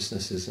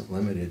consciousness isn't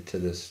limited to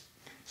this.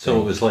 So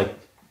it was like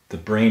the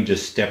brain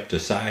just stepped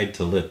aside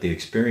to let the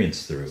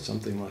experience through.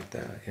 Something like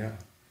that, yeah.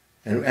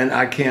 And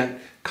I can't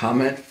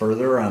comment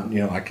further on,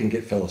 I can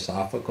get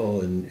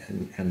philosophical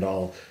and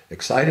all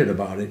excited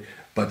about it,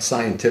 but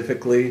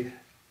scientifically,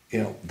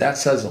 that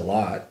says a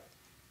lot,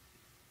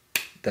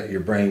 that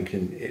your brain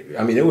can,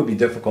 it would be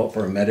difficult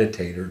for a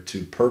meditator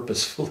to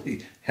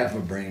purposefully have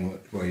a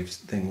brainwave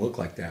thing look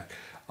like that.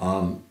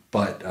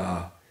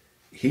 But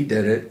he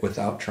did it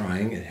without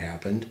trying, it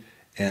happened.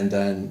 And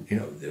then,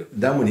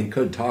 then when he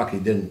could talk, he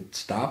didn't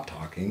stop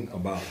talking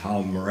about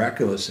how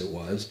miraculous it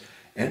was.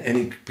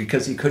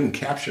 Because he couldn't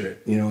capture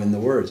it, in the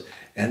words.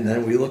 And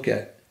then we look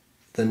at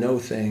the no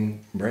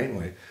thing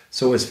brainwave.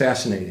 So it's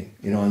fascinating,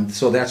 and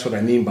so that's what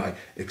I mean by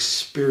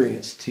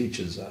experience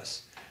teaches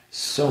us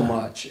so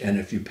much. And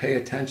if you pay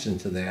attention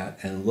to that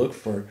and look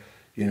for,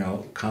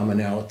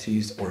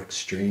 commonalities or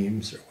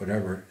extremes or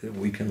whatever,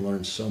 we can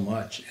learn so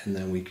much, and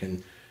then we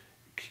can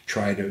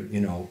try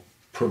to,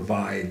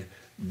 provide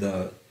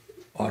the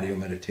audio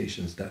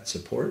meditations that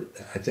support.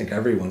 I think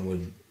everyone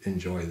would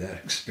enjoy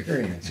that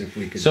experience if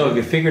we could. So have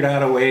you figured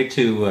out a way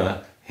to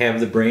have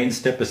the brain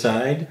step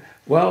aside?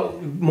 Well,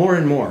 more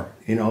and more,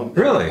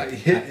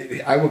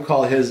 Really? I would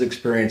call his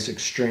experience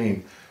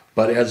extreme.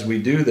 But as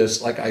we do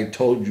this, like I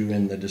told you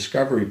in the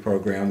Discovery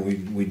program,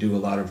 we do a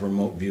lot of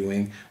remote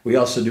viewing. We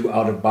also do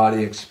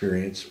out-of-body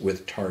experience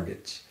with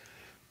targets.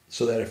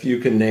 So that if you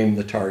can name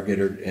the target,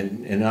 or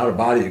in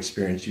out-of-body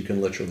experience, you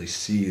can literally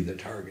see the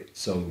target.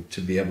 So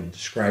to be able to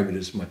describe it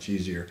is much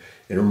easier.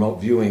 In remote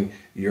viewing,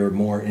 you're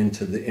more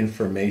into the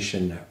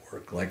information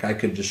network. Like I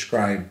could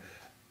describe,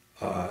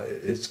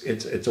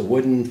 it's a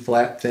wooden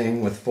flat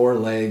thing with 4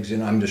 legs,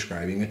 and I'm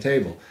describing a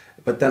table.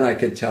 But then I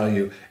could tell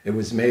you it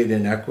was made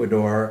in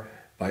Ecuador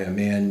by a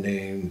man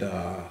named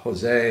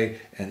Jose,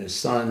 and his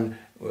son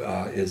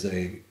is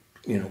a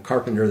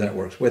carpenter that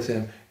works with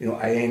him.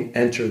 I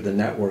enter the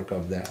network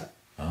of that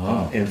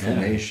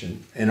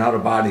information. Yeah. And out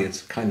of body,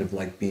 it's kind of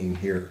like being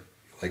here,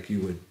 like you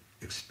would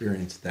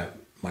experience that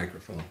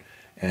microphone.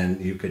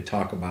 And you could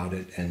talk about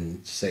it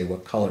and say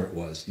what color it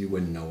was. You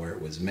wouldn't know where it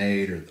was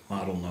made or the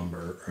model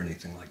number or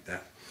anything like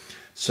that.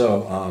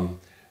 So,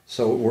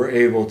 so we're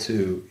able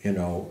to,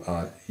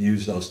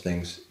 use those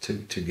things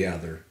to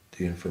gather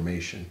the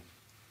information.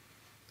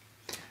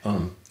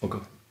 Okay.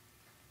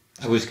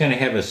 I was going to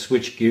have us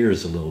switch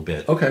gears a little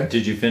bit. Okay.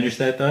 Did you finish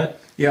that thought?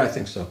 Yeah, I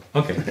think so.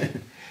 Okay.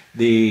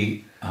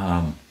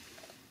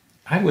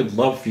 I would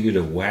love for you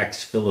to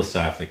wax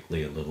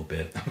philosophically a little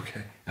bit.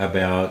 Okay.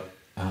 About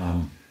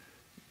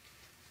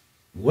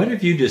what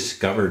have you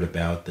discovered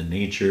about the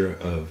nature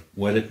of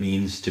what it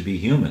means to be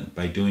human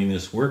by doing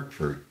this work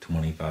for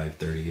 25,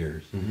 30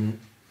 years? Mm-hmm.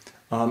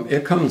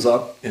 It comes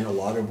up in a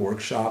lot of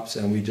workshops,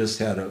 and we just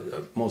had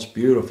a most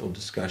beautiful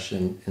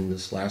discussion in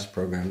this last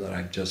program that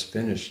I just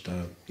finished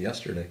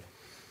yesterday.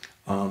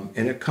 And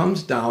it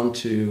comes down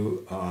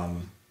to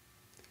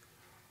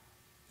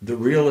the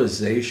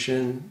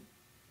realization,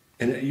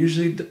 and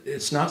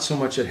it's not so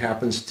much it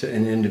happens to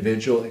an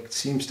individual, it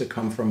seems to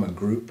come from a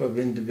group of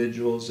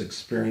individuals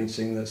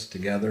experiencing this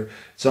together.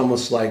 It's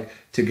almost like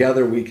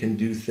together we can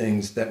do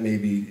things that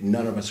maybe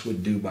none of us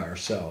would do by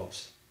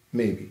ourselves,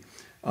 maybe.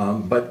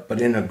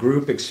 But in a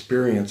group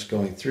experience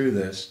going through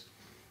this,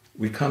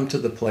 we come to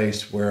the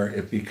place where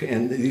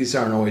and these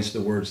aren't always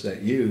the words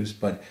that use,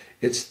 but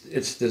it's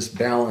this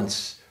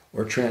balance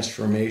or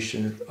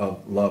transformation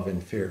of love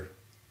and fear.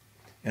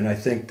 And I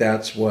think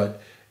that's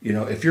what,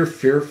 if you're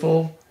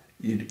fearful,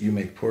 you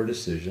make poor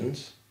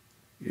decisions.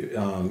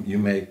 You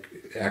make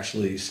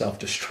actually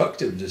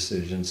self-destructive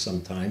decisions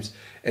sometimes,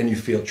 and you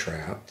feel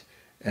trapped,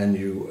 and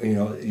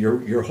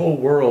your whole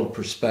world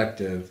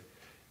perspective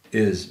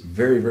is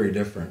very, very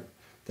different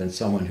than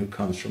someone who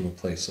comes from a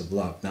place of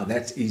love. Now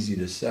that's easy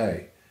to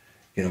say,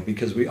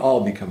 because we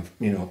all become,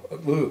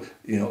 oh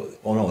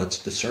no, it's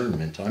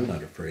discernment. I'm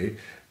not afraid,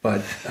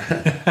 but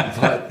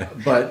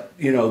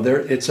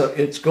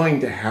it's going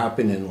to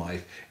happen in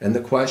life. And the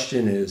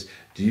question is,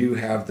 do you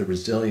have the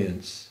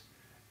resilience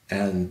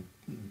and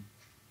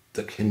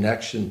the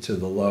connection to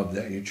the love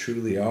that you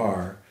truly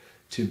are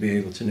to be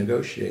able to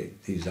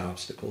negotiate these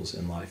obstacles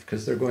in life?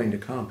 Because they're going to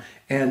come.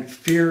 And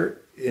fear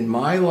in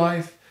my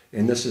life,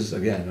 and this is,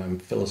 again, I'm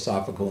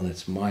philosophical and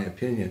it's my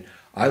opinion,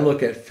 I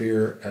look at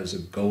fear as a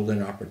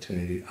golden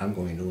opportunity. I'm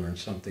going to learn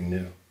something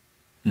new.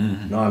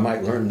 Mm-hmm. Now I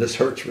might learn this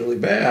hurts really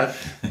bad,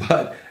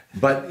 and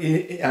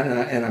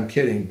I'm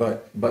kidding,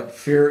 but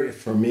fear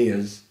for me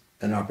is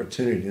an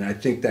opportunity. And I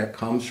think that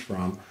comes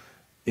from,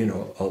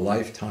 a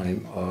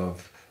lifetime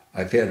of,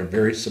 I've had a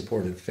very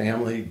supportive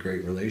family,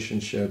 great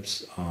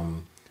relationships.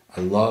 I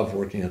love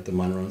working at the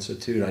Monroe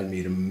Institute. I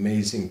meet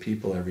amazing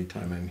people every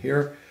time I'm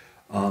here.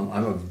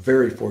 I'm a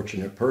very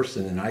fortunate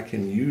person, and I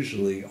can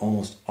usually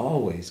almost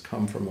always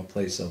come from a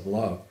place of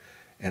love,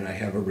 and I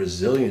have a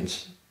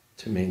resilience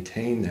to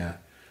maintain that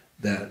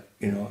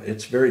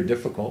it's very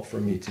difficult for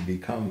me to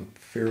become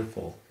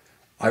fearful.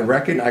 I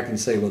reckon I can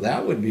say, well,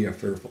 that would be a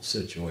fearful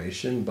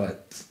situation,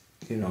 but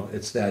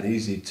it's that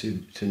easy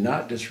to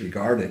not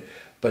disregard it,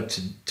 but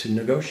to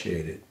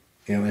negotiate it.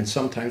 And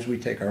sometimes we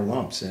take our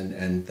lumps,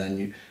 and then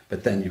you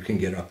can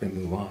get up and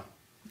move on.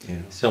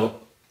 So,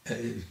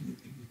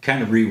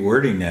 kind of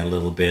rewording that a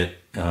little bit,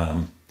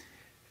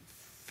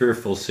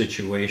 fearful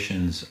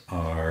situations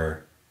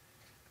are,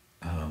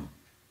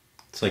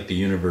 it's like the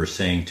universe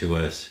saying to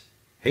us,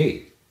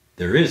 hey,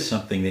 there is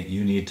something that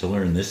you need to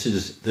learn. This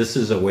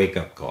is a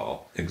wake-up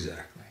call.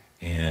 Exactly.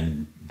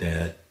 And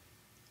that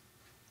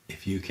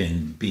if you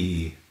can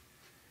be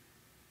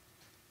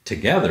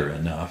together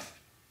enough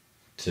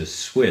to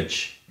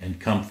switch and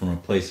come from a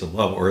place of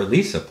love, or at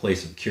least a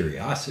place of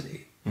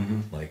curiosity,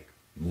 like,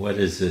 what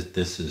is it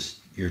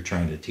you're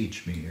trying to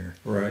teach me here?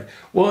 Right.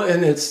 Well,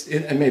 and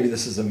and maybe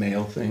this is a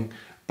male thing,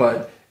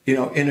 but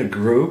in a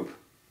group,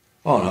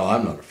 oh no,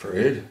 I'm not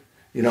afraid.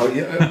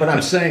 But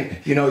I'm saying,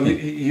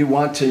 you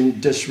want to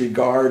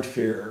disregard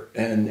fear,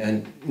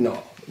 and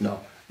no,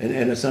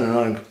 and it's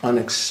an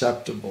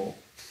unacceptable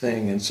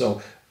thing, and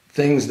so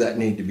things that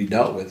need to be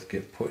dealt with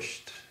get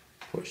pushed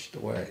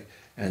away,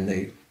 and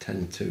they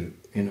tend to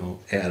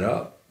add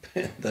up.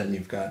 And then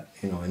you've got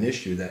an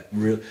issue that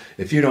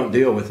if you don't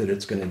deal with it,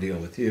 it's going to deal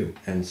with you,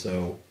 and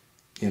so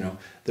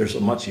there's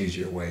a much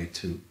easier way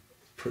to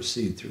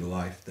proceed through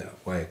life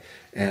that way.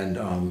 And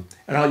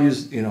I'll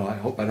use, I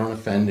hope I don't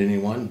offend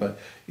anyone, but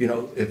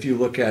if you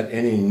look at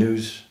any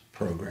news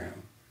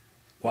program,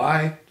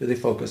 why do they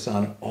focus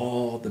on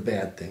all the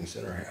bad things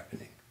that are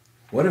happening?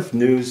 What if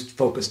news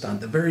focused on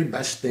the very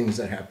best things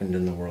that happened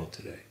in the world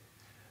today?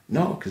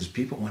 No, because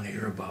people want to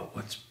hear about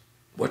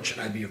what should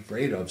I be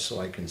afraid of so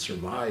I can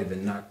survive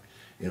and not,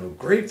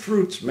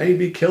 grapefruits may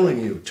be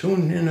killing you.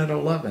 Tune in at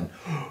 11.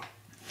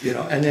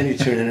 And then you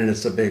tune in and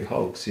it's a big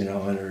hoax,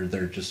 or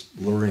they're just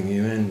luring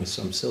you in with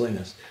some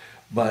silliness.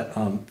 But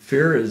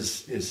fear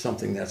is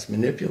something that's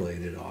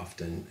manipulated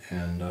often,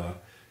 and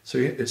so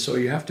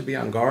you have to be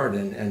on guard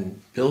and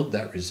build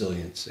that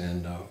resilience.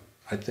 And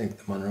I think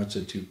the Monroe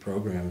Institute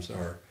programs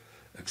are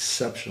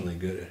exceptionally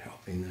good at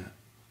helping that.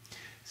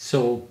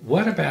 So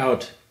what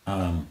about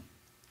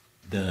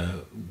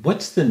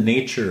what's the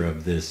nature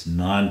of this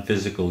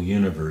non-physical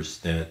universe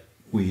that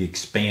we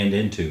expand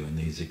into in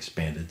these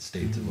expanded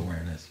states of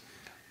awareness?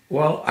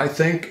 Well, I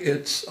think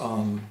it's,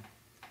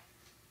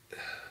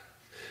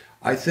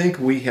 I think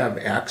we have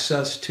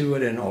access to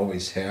it and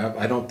always have.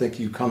 I don't think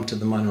you come to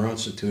the Monroe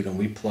Institute and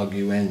we plug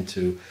you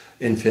into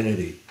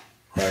infinity,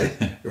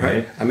 right?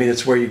 Right. I mean,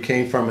 it's where you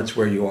came from, it's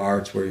where you are,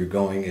 it's where you're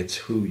going, it's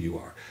who you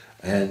are.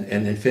 And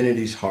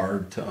infinity's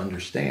hard to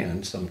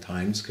understand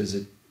sometimes because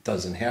it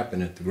doesn't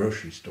happen at the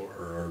grocery store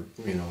or,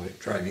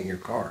 driving your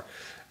car.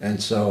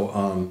 And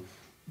so,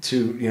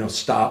 to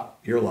stop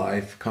your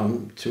life,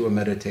 come to a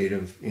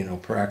meditative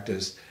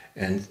practice,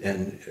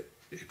 and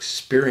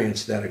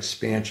experience that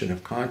expansion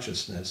of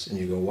consciousness, and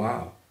you go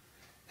wow,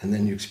 and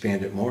then you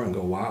expand it more and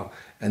go wow,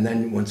 and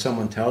then when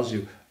someone tells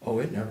you, oh,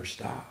 it never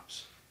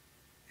stops,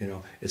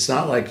 it's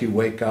not like you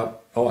wake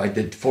up, oh, I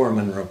did 4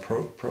 Monroe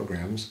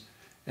programs,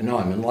 and now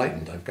I'm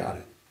enlightened, I've got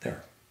it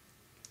there.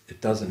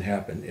 It doesn't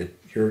happen.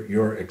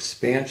 Your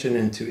expansion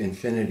into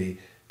infinity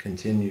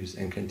continues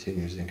and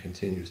continues and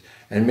continues.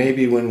 And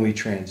maybe when we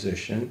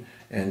transition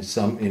and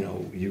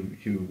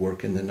you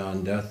work in the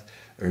non-death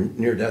or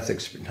near-death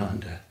experience,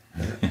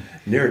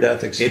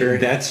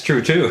 That's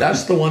true too.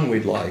 That's the one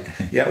we'd like.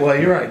 Yeah, well,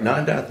 you're right,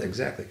 non-death,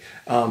 exactly.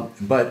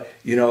 But,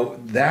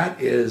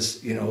 that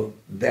is,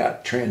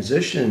 that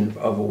transition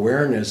of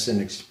awareness and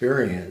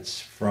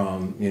experience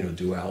from,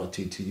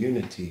 duality to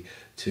unity,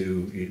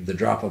 to the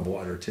drop of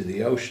water, to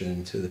the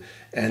ocean,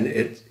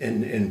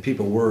 and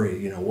people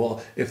worry,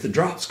 well, if the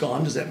drop's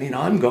gone, does that mean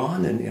I'm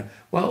gone? And,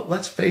 well,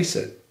 let's face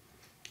it,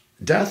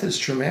 death is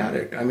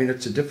traumatic. I mean,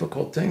 it's a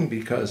difficult thing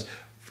because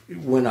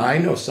when I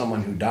know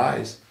someone who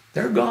dies,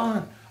 they're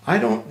gone. I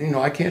don't,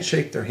 I can't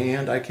shake their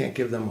hand. I can't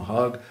give them a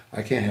hug.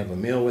 I can't have a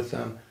meal with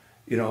them,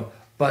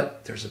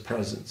 but there's a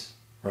presence,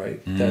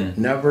 right? That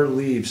never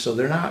leaves. So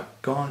they're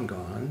not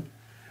gone,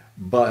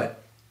 but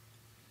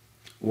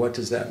what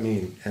does that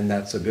mean? And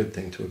that's a good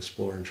thing to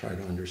explore and try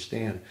to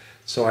understand.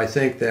 So I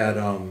think that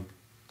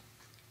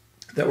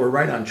that we're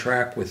right on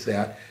track with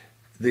that.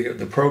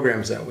 The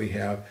programs that we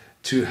have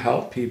to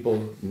help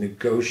people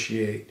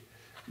negotiate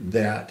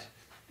that,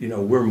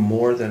 we're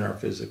more than our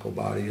physical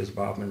body, as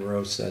Bob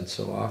Monroe said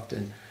so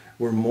often.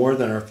 We're more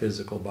than our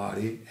physical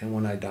body, and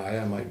when I die,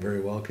 I might very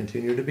well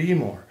continue to be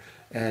more.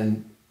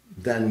 And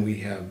then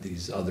we have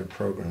these other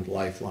programs,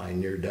 Lifeline,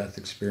 Near-Death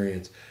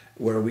Experience,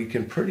 where we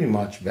can pretty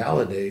much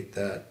validate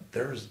that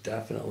there's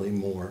definitely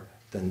more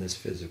than this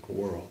physical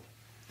world.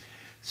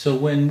 So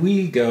when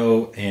we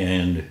go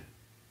and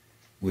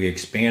we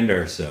expand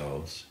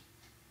ourselves,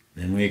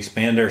 then we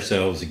expand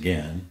ourselves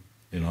again,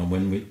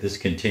 when this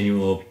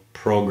continual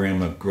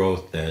program of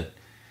growth that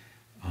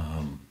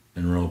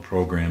Monroe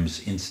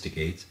Programs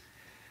instigates,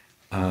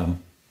 do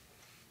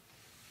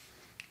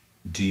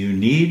you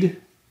need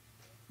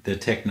the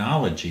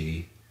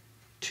technology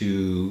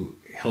to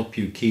help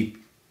you keep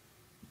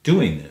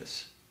doing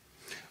this?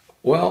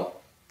 Well,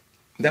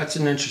 That's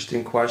an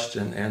interesting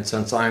question, and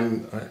since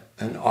I'm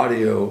an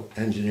audio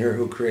engineer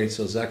who creates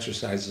those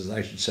exercises,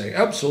 I should say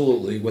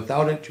absolutely.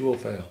 Without it, you will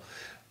fail.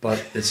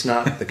 But it's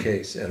not the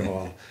case at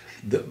all.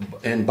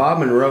 And Bob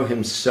Monroe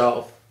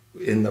himself,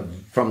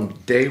 from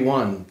day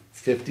one,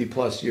 50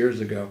 plus years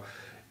ago,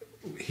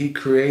 he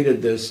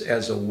created this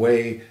as a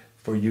way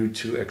for you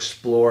to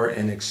explore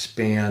and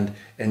expand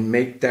and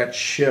make that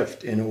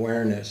shift in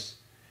awareness.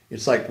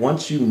 It's like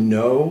once you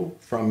know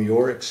from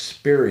your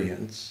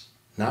experience,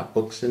 not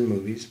books and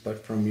movies,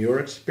 but from your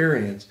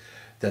experience,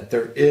 that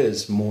there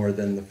is more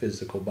than the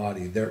physical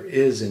body. There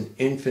is an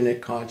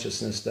infinite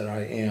consciousness that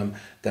I am,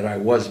 that I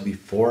was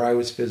before I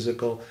was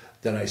physical,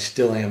 that I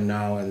still am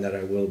now, and that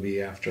I will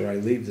be after I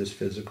leave this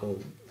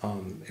physical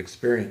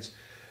experience.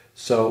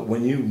 So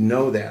when you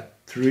know that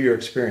through your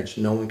experience,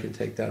 no one can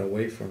take that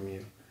away from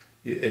you.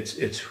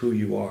 It's who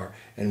you are,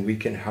 and we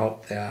can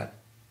help that,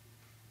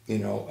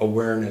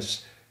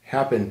 awareness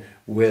happen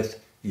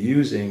with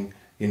using,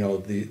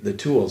 the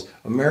tools.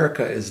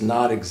 America is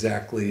not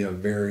exactly a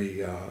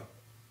very,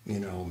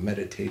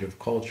 meditative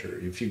culture.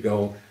 If you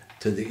go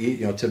to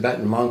the,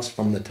 Tibetan monks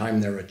from the time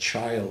they're a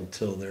child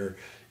till they're,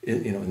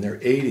 in their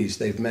 80s,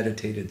 they've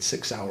meditated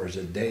 6 hours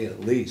a day at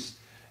least,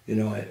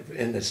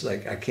 and it's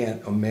like, I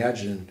can't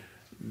imagine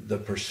the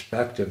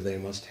perspective they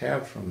must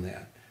have from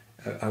that.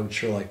 I would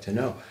sure like to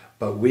know.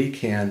 But we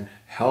can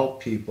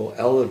help people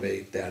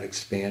elevate that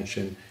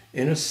expansion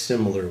in a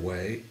similar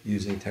way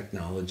using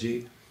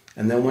technology.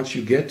 And then once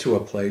you get to a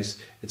place,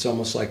 it's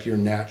almost like your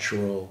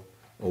natural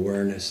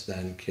awareness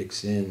then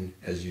kicks in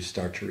as you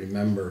start to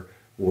remember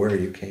where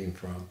you came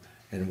from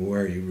and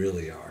where you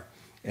really are,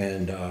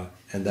 and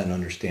then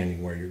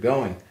understanding where you're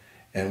going.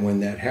 And when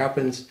that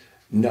happens,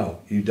 no,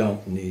 you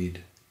don't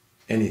need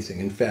anything.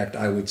 In fact,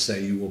 I would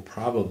say you will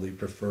probably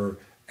prefer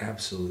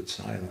absolute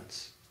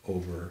silence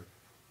over,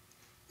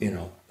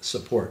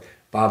 support.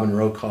 Bob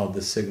Monroe called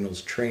the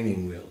signals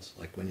training wheels,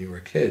 like when you were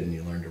a kid and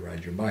you learned to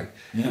ride your bike.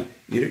 Yeah.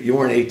 You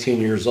weren't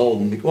 18 years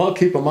old and, well,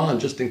 keep them on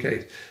just in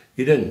case.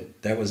 You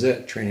didn't. That was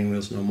it. Training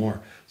wheels no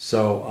more.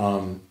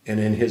 So, and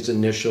in his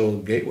initial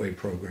Gateway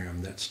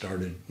program that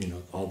started,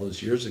 all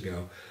those years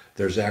ago,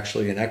 there's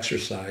actually an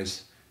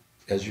exercise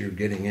as you're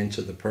getting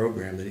into the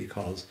program that he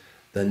calls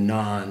the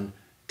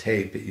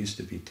non-tape, it used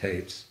to be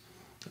tapes,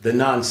 the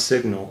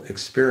non-signal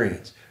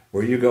experience,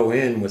 where you go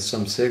in with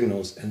some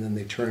signals and then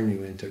they turn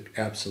you into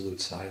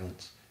absolute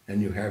silence and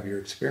you have your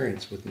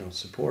experience with no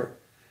support.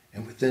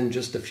 And within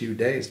just a few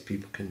days,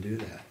 people can do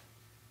that.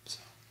 So.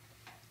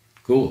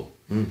 Cool.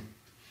 Mm.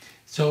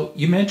 So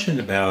you mentioned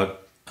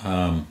about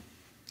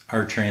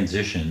our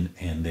transition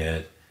and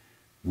that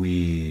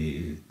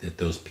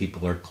those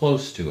people are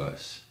close to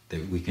us,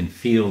 that we can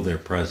feel their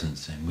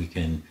presence and we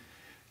can,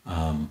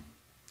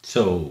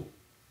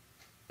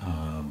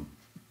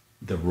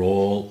 the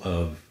role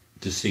of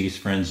deceased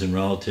friends and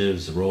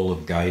relatives, the role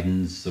of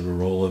guidance, the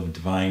role of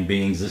divine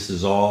beings, this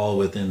is all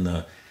within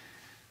the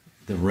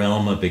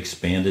realm of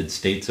expanded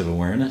states of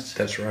awareness?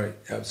 That's right,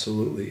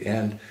 absolutely.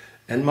 And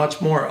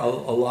much more. A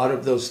lot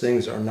of those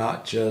things are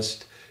not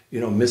just,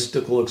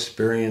 mystical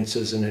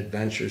experiences and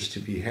adventures to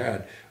be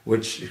had,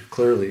 which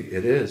clearly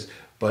it is,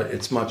 but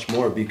it's much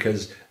more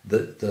because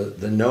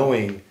the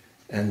knowing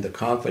and the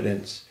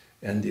confidence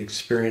and the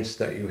experience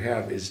that you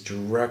have is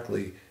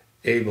directly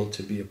able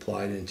to be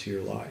applied into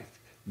your life.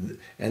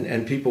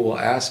 And people will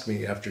ask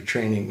me after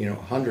training,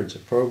 hundreds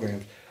of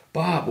programs,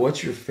 Bob,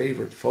 what's your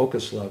favorite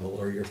focus level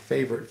or your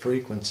favorite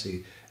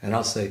frequency? And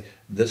I'll say,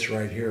 this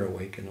right here,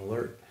 awake and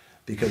alert.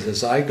 Because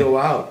as I go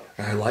out,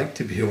 I like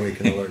to be awake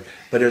and alert,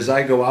 but as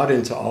I go out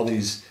into all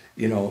these,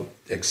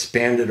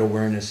 expanded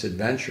awareness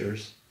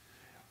adventures,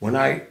 when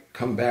I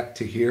come back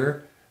to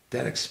here,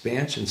 that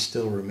expansion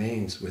still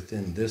remains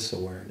within this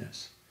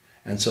awareness.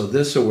 And so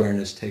this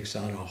awareness takes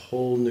on a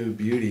whole new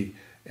beauty,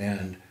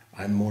 and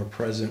I'm more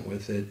present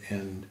with it,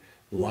 and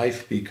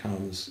life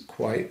becomes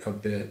quite a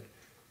bit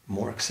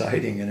more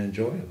exciting and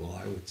enjoyable,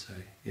 I would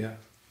say. Yeah.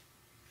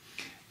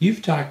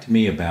 You've talked to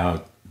me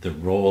about the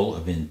role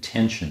of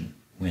intention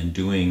when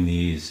doing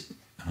these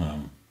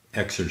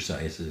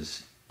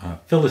exercises.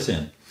 Fill us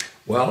in.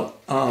 Well,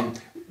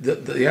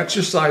 the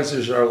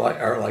exercises are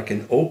like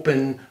an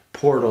open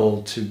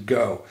portal to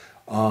go.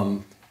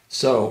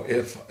 So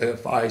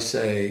if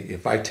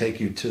I take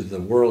you to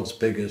the world's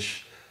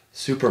biggest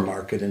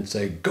supermarket and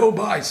say, go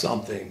buy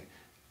something,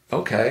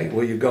 okay,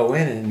 well, you go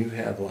in and you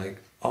have like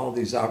all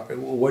these,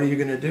 what are you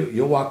going to do?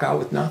 You'll walk out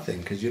with nothing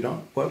because you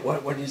don't,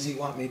 what does he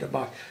want me to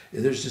buy?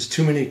 There's just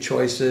too many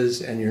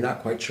choices and you're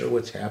not quite sure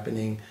what's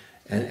happening.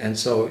 And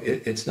so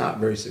it's not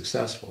very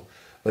successful.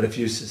 But if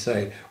you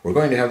say, we're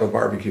going to have a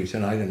barbecue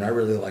tonight and I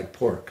really like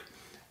pork,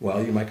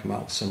 well, you might come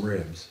out with some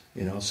ribs,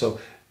 so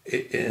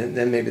and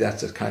then maybe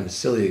that's a kind of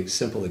silly,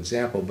 simple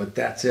example, but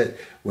that's it.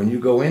 When you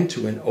go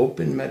into an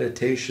open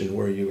meditation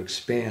where you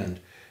expand,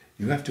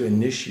 you have to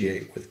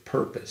initiate with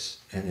purpose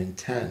and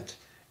intent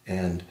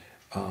and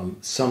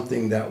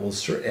something that will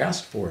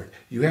ask for it.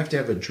 You have to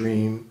have a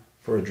dream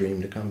for a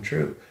dream to come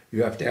true.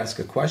 You have to ask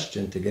a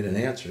question to get an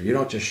answer. You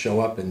don't just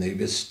show up and they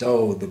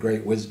bestow the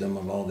great wisdom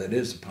of all that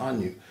is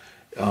upon you.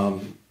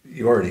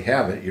 You already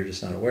have it, you're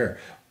just not aware.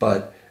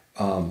 But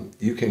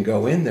you can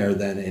go in there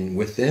then, and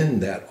within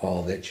that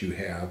all that you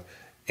have,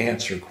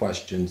 answer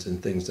questions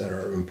and things that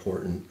are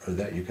important or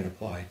that you can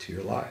apply to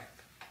your life.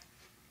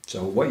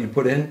 So what you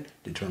put in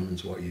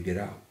determines what you get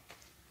out.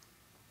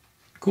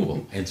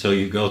 Cool. And so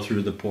you go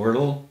through the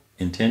portal,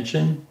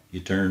 intention, you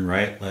turn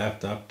right,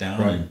 left, up, down.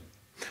 Right.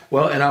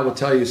 Well, and I will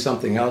tell you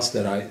something else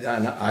that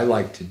I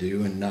like to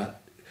do, and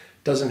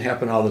doesn't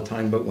happen all the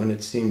time, but when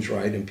it seems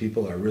right and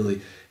people are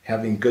really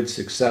having good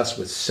success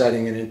with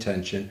setting an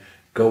intention,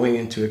 going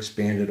into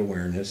expanded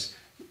awareness,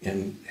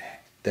 and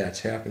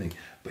that's happening.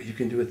 But you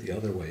can do it the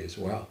other way as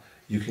well.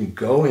 You can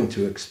go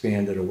into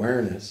expanded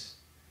awareness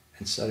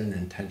and set an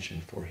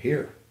intention for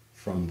here,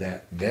 from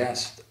that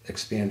vast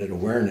expanded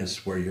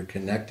awareness where you're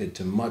connected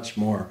to much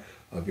more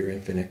of your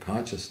infinite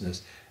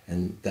consciousness,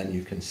 and then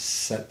you can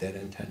set that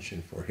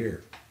intention for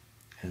here.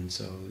 And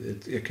so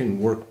it can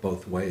work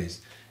both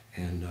ways,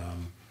 and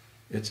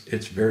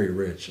it's very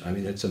rich. I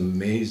mean, it's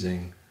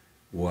amazing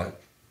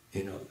what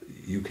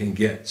you can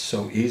get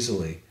so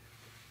easily,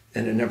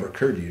 and it never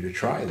occurred to you to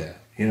try that.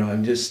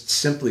 And just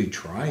simply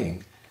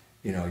trying,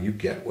 you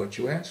get what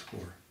you ask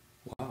for.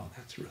 Wow,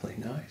 that's really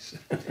nice.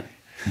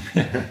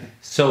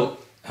 So,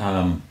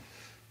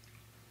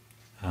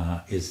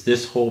 is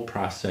this whole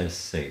process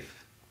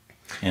safe?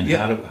 And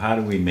Yeah. how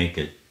do we make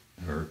it,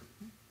 or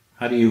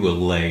how do you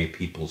allay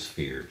people's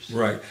fears?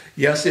 Right.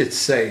 Yes, it's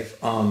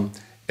safe.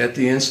 At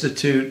the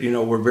Institute,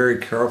 we're very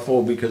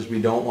careful because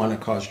we don't want to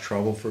cause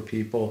trouble for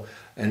people.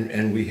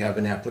 And we have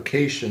an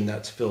application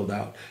that's filled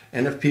out.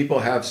 And if people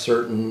have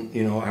certain,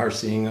 are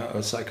seeing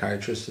a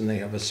psychiatrist and they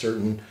have a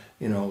certain,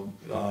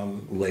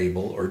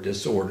 label or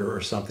disorder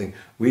or something,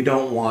 we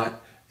don't want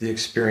the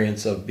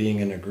experience of being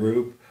in a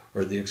group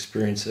or the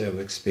experience of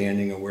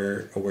expanding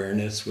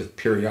awareness with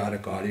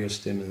periodic audio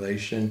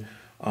stimulation.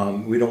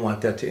 We don't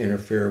want that to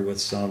interfere with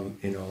some,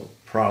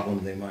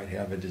 problem. They might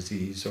have a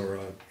disease or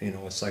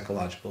a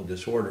psychological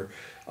disorder.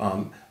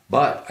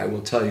 But I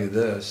will tell you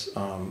this,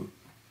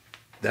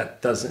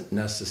 that doesn't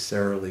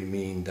necessarily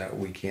mean that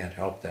we can't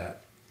help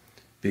that,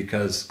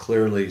 because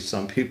clearly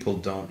some people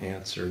don't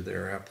answer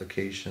their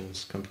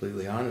applications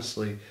completely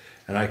honestly.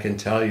 And I can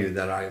tell you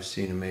that I've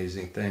seen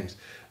amazing things.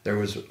 There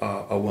was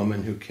a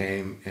woman who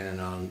came,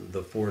 and on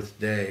the 4th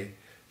day,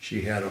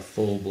 she had a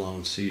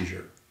full-blown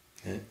seizure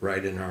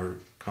right in our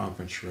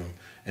conference room.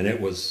 And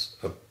it was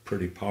a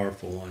pretty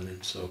powerful one.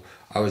 And so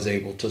I was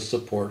able to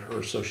support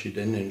her so she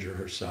didn't injure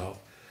herself.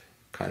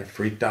 Kind of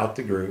freaked out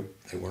the group.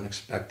 They weren't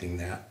expecting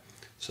that.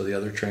 So the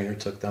other trainer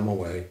took them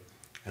away,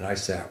 and I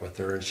sat with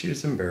her, and she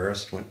was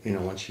embarrassed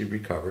when she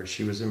recovered.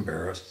 She was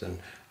embarrassed, and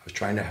I was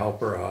trying to help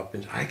her up,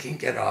 and I can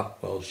get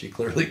up. Well, she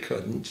clearly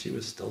couldn't. She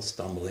was still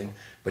stumbling,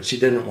 but she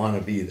didn't want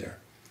to be there,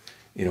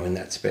 in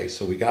that space.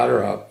 So we got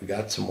her up, we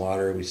got some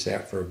water, we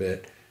sat for a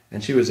bit,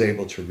 and she was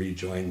able to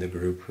rejoin the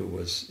group who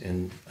was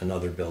in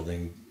another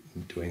building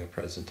doing a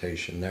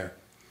presentation there.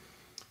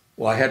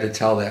 Well, I had to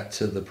tell that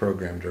to the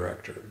program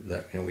director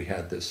that we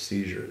had this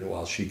seizure.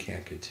 While she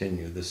can't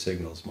continue, the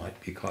signals might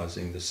be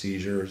causing the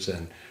seizures,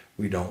 and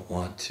we don't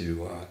want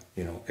to,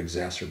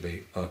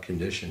 exacerbate a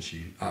condition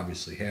she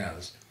obviously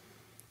has.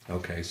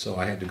 Okay, so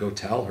I had to go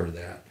tell her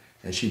that,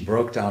 and she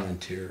broke down in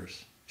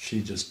tears.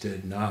 She just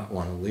did not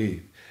want to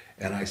leave.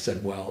 And I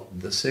said, well,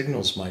 the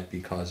signals might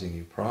be causing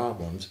you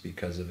problems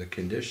because of a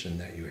condition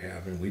that you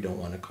have, and we don't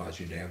want to cause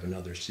you to have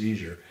another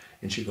seizure.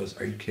 And she goes,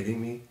 are you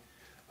kidding me?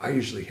 I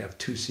usually have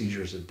 2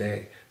 seizures a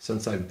day.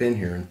 Since I've been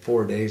here, in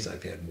 4 days,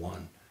 I've had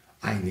 1.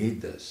 I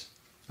need this.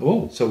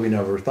 Oh. So we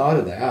never thought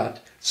of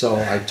that. So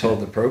I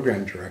told the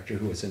program director,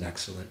 who was an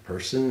excellent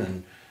person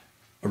and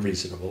a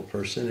reasonable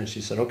person, and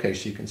she said, okay,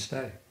 she can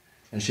stay.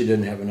 And she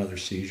didn't have another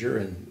seizure,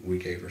 and we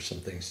gave her some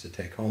things to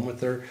take home with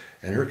her,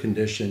 and her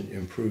condition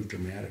improved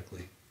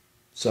dramatically.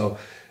 So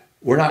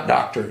we're not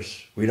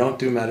doctors. We don't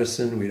do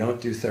medicine. We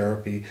don't do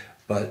therapy.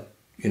 But,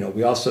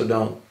 we also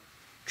don't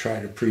try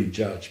to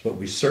prejudge, but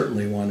we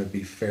certainly want to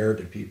be fair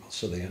to people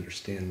so they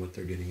understand what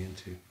they're getting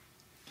into.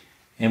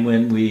 And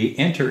when we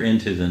enter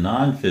into the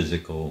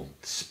non-physical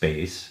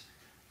space,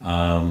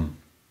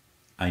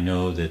 I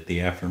know that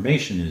the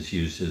affirmation is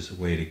used as a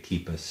way to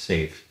keep us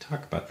safe.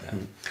 Talk about that.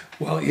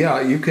 Well,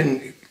 yeah, you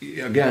can,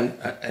 again,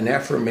 an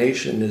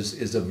affirmation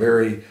is a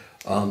very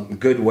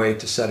good way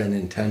to set an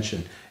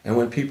intention. And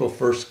when people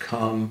first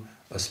come,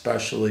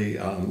 especially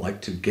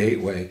like to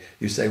Gateway,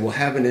 you say, well,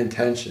 have an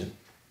intention.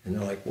 And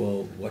they're like,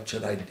 well, what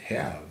should I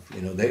have?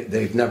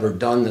 They've never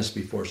done this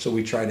before, so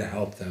we try to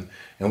help them.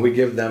 And we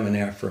give them an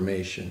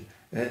affirmation.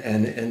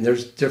 And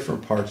there's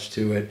different parts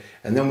to it.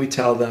 And then we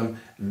tell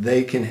them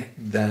they can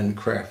then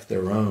craft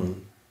their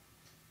own.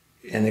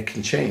 And it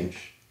can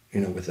change,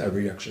 with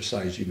every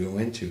exercise you go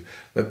into.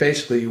 But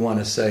basically, you want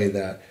to say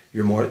that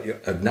you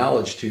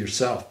acknowledge to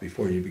yourself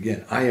before you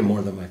begin, I am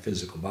more than my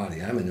physical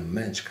body. I'm an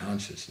immense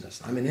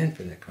consciousness. I'm an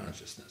infinite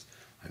consciousness.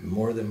 I'm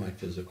more than my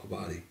physical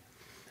body.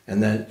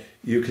 And then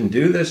you can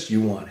do this.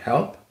 You want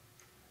help,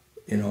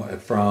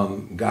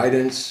 from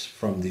guidance,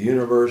 from the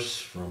universe,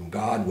 from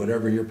God,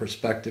 whatever your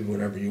perspective,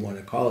 whatever you want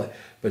to call it.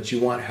 But you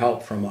want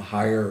help from a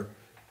higher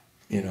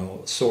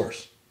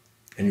source,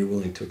 and you're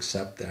willing to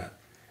accept that.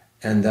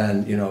 And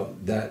then,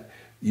 that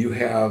you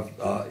have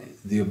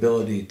the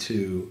ability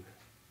to,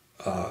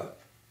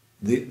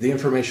 the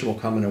information will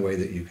come in a way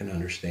that you can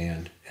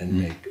understand and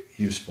make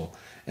useful.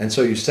 And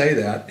so you say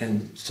that,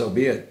 and so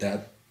be it,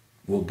 that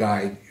will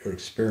guide your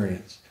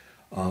experience.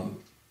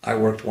 I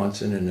worked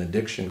once in an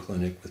addiction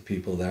clinic with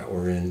people that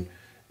were in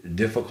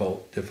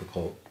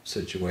difficult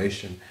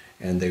situation,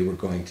 and they were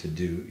going to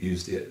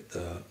use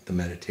the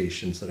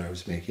meditations that I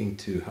was making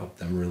to help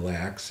them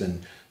relax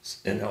and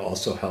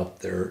also help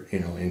their,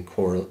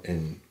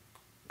 in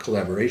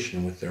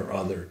collaboration with their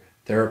other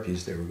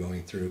therapies they were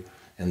going through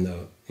and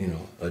the,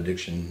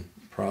 addiction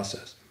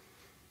process.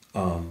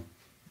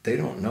 They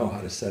don't know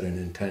how to set an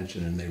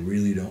intention, and they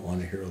really don't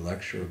want to hear a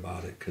lecture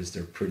about it because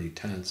they're pretty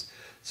tense.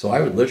 So I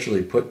would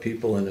literally put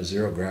people in a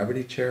zero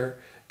gravity chair,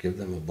 give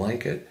them a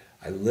blanket.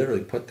 I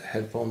literally put the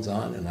headphones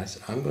on, and I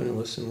said, I'm going to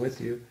listen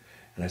with you.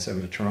 And I said, I'm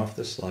going to turn off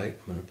this light.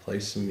 I'm going to play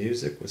some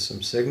music with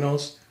some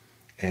signals.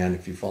 And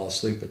if you fall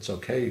asleep, it's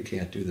okay. You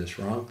can't do this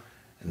wrong.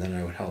 And then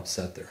I would help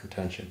set their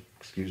intention.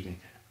 Excuse me.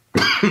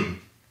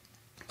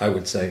 I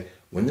would say,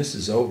 when this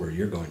is over,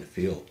 you're going to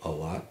feel a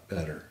lot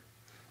better.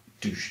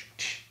 Doosh,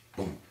 tsh,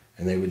 boom.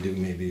 And they would do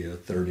maybe a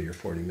 30 or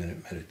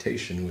 40-minute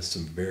meditation with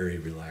some very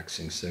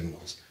relaxing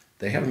signals.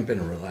 They haven't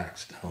been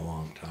relaxed in a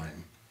long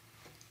time.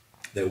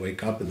 They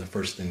wake up and the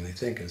first thing they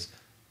think is,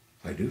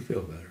 I do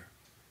feel better.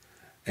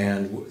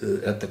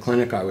 And at the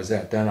clinic I was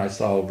at then, I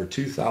saw over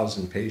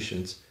 2,000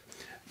 patients.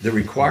 The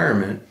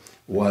requirement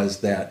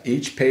was that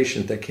each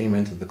patient that came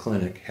into the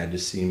clinic had to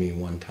see me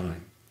one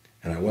time.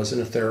 And I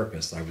wasn't a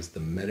therapist, I was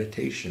the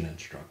meditation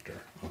instructor.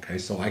 Okay,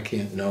 so I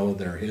can't know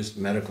their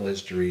medical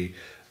history,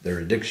 their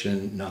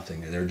addiction,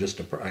 nothing. They're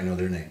just I know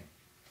their name.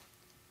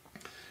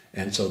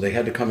 And so they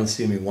had to come and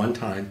see me one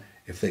time.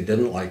 If they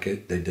didn't like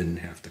it, they didn't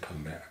have to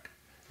come back.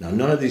 Now,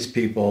 none of these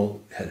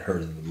people had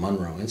heard of the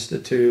Monroe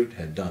Institute,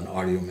 had done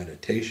audio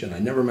meditation. I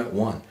never met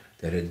one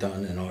that had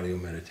done an audio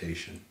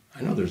meditation.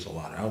 I know there's a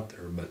lot out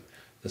there, but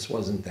this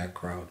wasn't that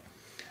crowd.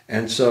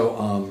 And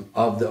so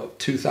of the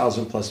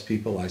 2,000 plus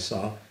people I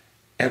saw,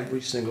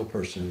 every single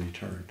person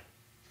returned,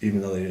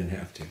 even though they didn't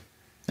have to.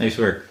 Nice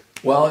work.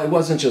 Well, it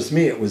wasn't just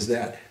me, it was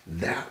that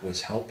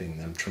was helping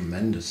them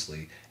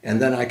tremendously.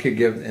 And then I could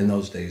give, in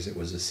those days it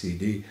was a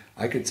CD,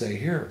 I could say,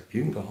 here,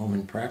 you can go home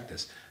and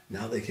practice.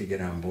 Now they could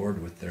get on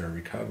board with their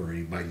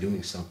recovery by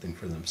doing something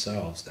for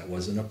themselves that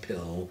wasn't a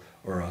pill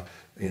or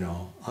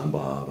I'm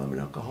Bob, I'm an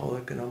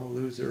alcoholic and I'm a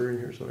loser and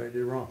here's what I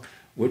did wrong,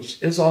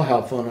 which is all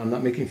helpful and I'm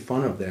not making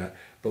fun of that.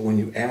 But when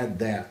you add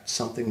that,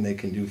 something they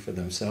can do for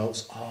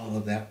themselves, all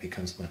of that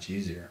becomes much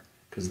easier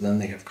because then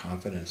they have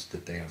confidence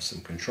that they have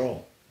some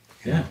control.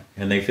 Yeah,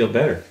 and they feel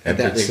better. And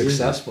that's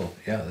successful.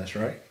 Yeah, that's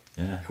right.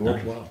 Yeah, it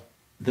worked well.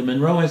 The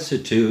Monroe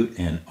Institute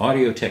and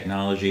audio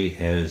technology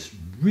has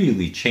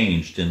really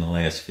changed in the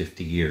last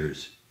 50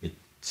 years. It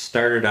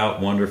started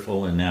out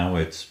wonderful and now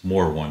it's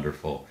more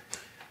wonderful.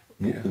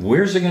 Yeah.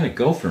 Where's it going to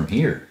go from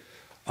here?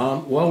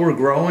 Well, we're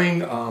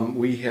growing.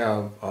 We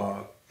have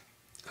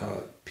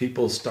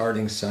people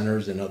starting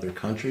centers in other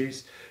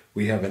countries.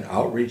 We have an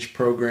outreach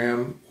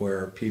program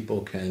where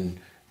people can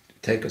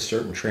take a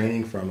certain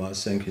training from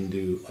us and can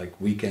do like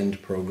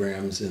weekend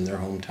programs in their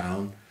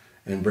hometown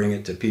and bring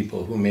it to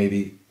people who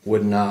maybe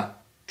would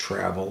not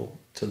travel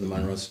to the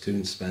Monroe Institute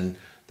and spend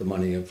the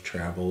money of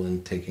travel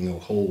and taking a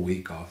whole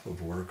week off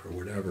of work or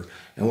whatever.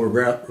 And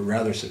we're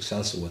rather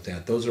successful with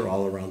that. Those are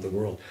all around the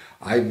world.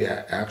 I've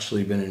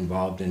actually been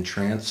involved in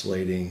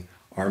translating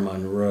our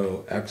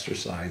Monroe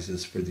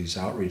exercises for these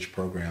outreach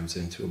programs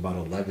into about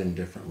 11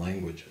 different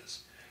languages.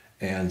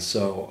 And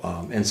so,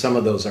 and some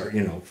of those are,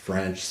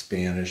 French,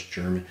 Spanish,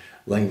 German,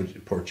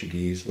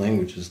 Portuguese,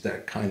 languages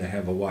that kind of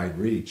have a wide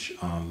reach.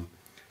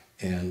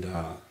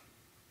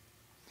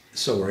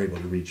 So we're able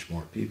to reach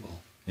more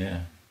people.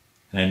 Yeah.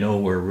 And I know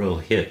we're real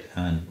hit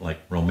on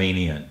like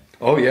Romanian.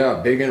 Oh yeah,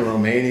 big in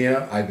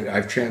Romania.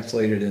 I've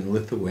translated in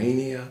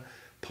Lithuania,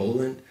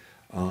 Poland.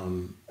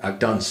 I've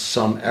done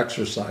some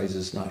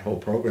exercises, not whole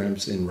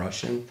programs, in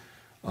Russian.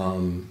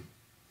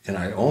 And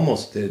I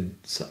almost did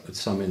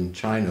some in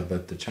China,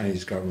 but the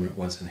Chinese government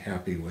wasn't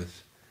happy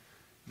with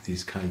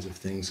these kinds of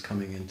things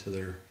coming into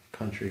their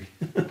country.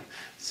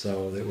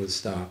 So it was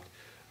stopped.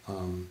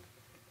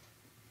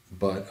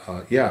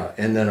 Yeah,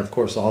 and then of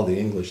course all the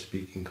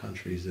English-speaking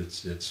countries,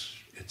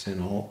 it's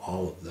in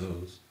all of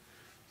those.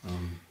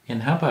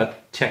 And how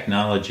about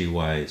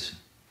technology-wise?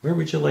 Where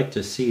would you like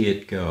to see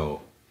it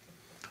go?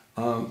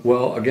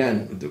 Well,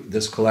 again,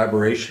 this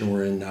collaboration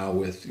we're in now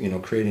with,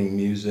 creating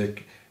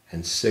music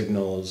and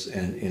signals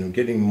and,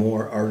 getting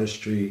more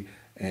artistry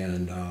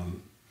and,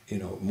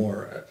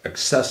 more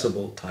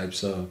accessible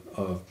types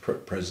of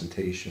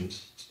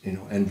presentations,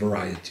 and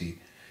variety.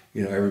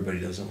 Everybody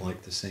doesn't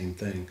like the same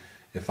thing.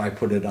 If I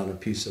put it on a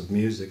piece of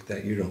music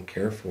that you don't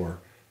care for,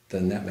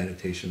 then that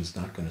meditation is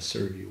not going to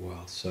serve you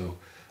well. So,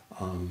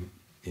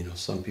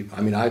 some people,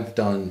 I've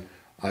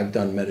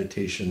done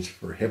meditations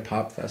for hip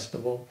hop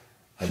festival.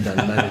 I've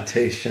done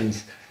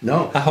meditations.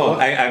 No. Oh,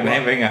 I'm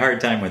having a hard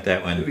time with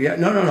that one. Yeah,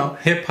 no.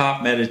 Hip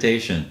hop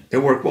meditation. It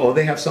worked well.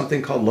 They have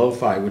something called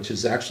lo-fi, which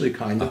is actually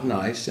kind of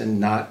nice and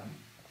not,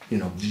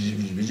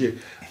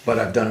 but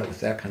I've done it with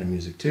that kind of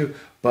music too.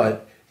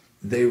 But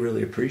they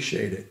really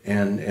appreciate it,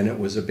 and it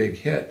was a big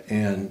hit.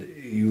 And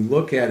you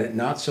look at it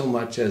not so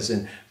much as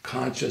in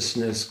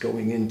consciousness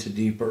going into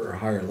deeper or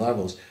higher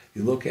levels.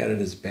 You look at it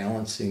as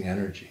balancing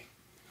energy.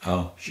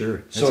 Oh,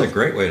 sure. That's a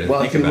great way to think about it.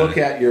 Well, if you look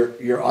at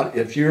your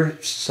if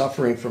you're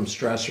suffering from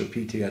stress or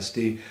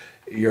PTSD,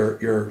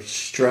 your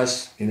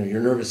stress, your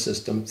nervous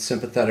system,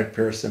 sympathetic,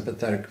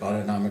 parasympathetic,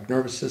 autonomic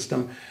nervous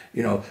system,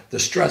 the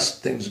stress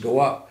things go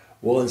up.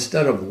 Well,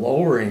 instead of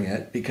lowering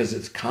it because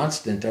it's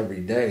constant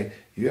every day,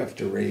 you have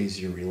to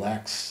raise your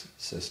relax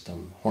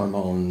system,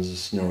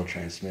 hormones,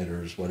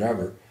 neurotransmitters,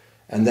 whatever,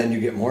 and then you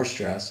get more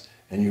stress,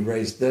 and you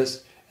raise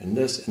this and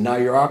this, and now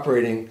you're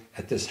operating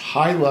at this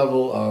high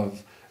level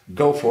of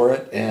go for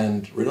it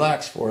and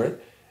relax for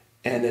it.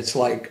 And it's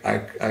like,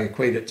 I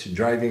equate it to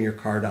driving your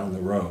car down the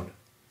road.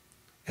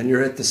 And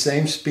you're at the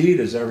same speed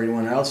as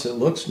everyone else. It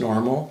looks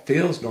normal,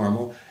 feels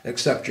normal,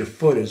 except your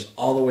foot is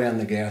all the way on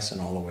the gas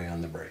and all the way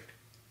on the brake.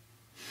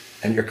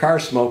 And your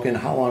car's smoking,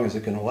 how long is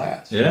it going to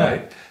last? Yeah.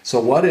 Right? So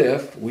what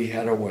if we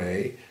had a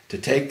way to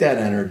take that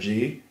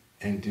energy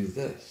and do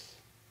this?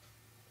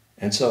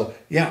 And so,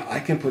 yeah, I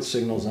can put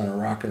signals on a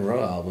rock and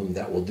roll album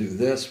that will do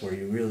this, where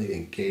you really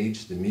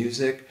engage the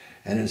music.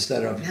 And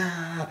instead of,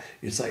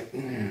 it's like,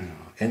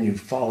 and you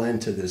fall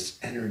into this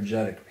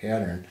energetic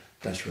pattern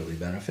that's really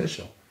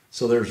beneficial.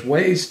 So there's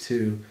ways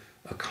to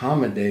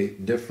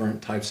accommodate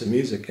different types of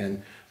music.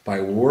 And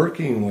by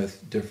working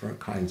with different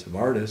kinds of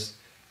artists,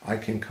 I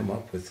can come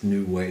up with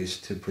new ways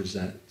to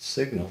present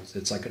signals.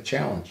 It's like a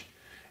challenge.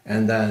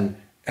 And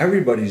then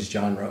everybody's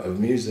genre of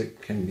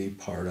music can be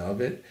part of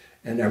it,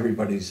 and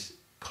everybody's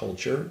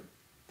culture,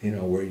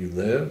 where you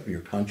live,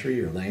 your country,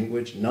 your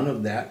language, none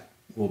of that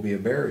will be a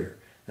barrier.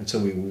 And so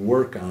we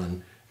work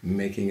on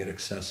making it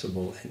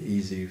accessible and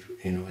easy,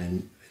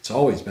 and it's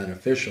always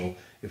beneficial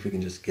if we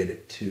can just get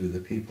it to the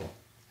people.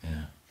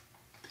 Yeah.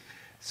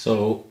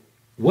 So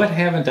what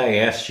haven't I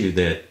asked you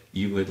that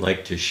you would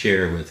like to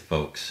share with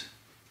folks?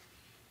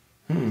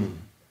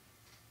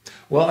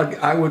 Well,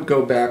 I would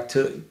go back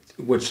to,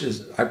 which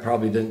is, I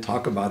probably didn't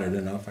talk about it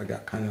enough. I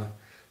got kind of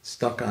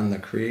stuck on the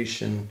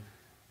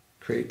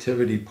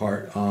creativity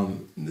part,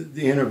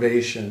 the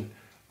innovation.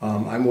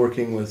 I'm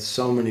working with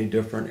so many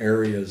different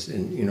areas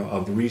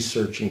of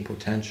researching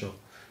potential,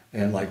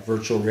 and like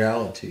virtual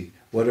reality.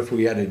 What if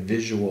we added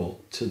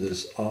visual to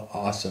this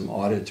awesome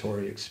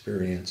auditory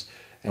experience,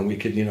 and we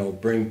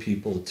could, bring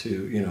people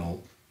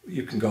to,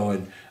 you can go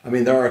and,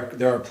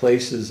 there are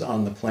places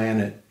on the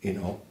planet,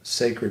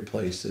 sacred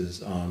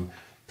places,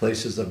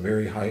 places of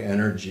very high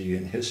energy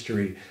and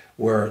history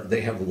where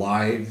they have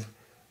live,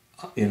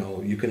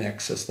 you can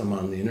access them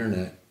on the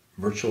internet,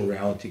 virtual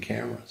reality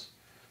cameras.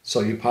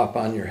 So you pop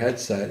on your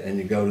headset and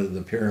you go to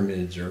the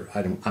pyramids, or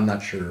I'm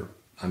not sure,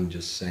 I'm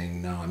just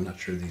saying now, I'm not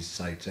sure these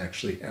sites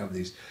actually have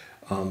these,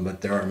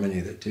 but there are many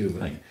that do.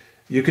 But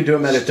you could do a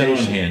meditation.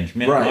 Stonehenge,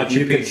 right.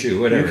 Machu Picchu,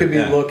 whatever. You could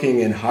be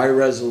looking in high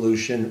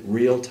resolution,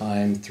 real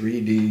time,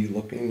 3D,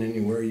 looking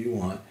anywhere you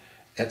want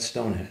at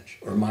Stonehenge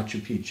or Machu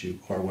Picchu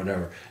or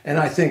whatever. And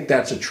I think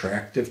that's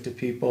attractive to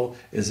people.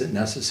 Is it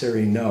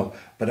necessary? No.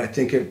 But I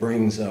think it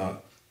brings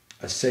a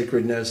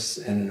sacredness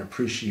and an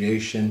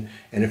appreciation.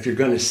 And if you're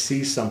going to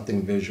see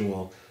something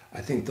visual,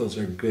 I think those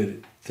are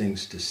good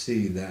things to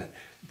see, that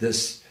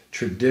this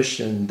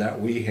tradition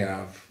that we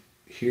have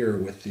here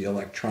with the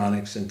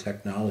electronics and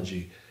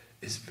technology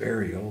is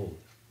very old,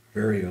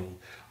 very old.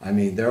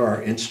 There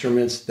are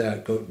instruments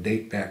that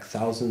date back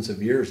thousands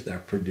of years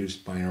that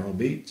produced binaural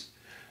beats.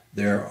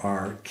 There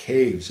are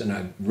caves, and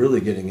I'm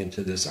really getting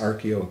into this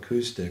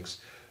archaeoacoustics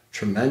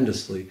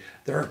tremendously.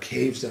 There are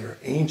caves that are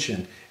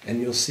ancient,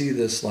 and you'll see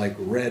this like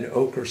red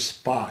ochre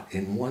spot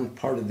in one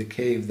part of the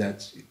cave.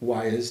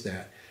 Why is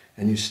that?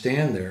 And you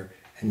stand there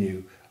and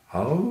you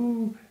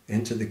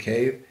into the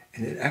cave,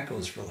 and it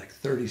echoes for like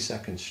 30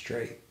 seconds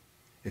straight.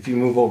 If you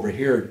move over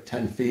here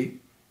 10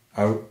 feet,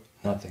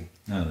 nothing.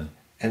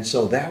 And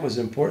so that was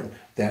important,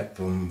 that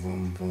boom,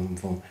 boom, boom,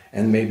 boom.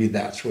 And maybe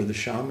that's where the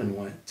shaman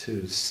went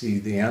to see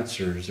the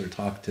answers or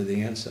talk to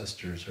the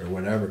ancestors or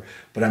whatever.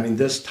 But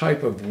this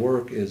type of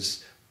work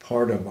is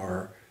part of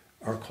our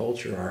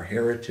culture, our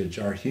heritage,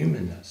 our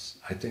humanness.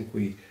 I think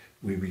we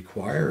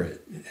require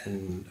it,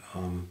 and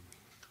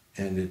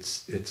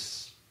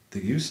it's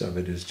the use of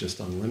it is just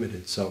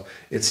unlimited. So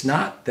it's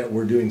not that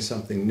we're doing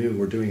something new,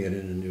 we're doing it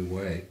in a new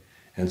way.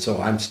 And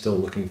so I'm still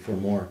looking for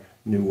more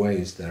new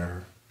ways that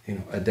are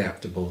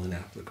adaptable and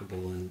applicable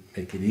and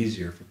make it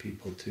easier for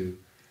people to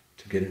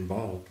get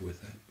involved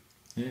with it.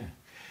 Yeah.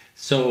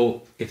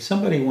 So if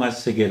somebody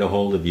wants to get a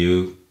hold of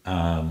you,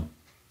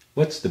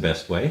 what's the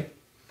best way?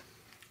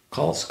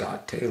 Call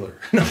Scott Taylor.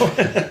 No,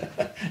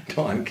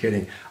 I'm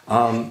kidding.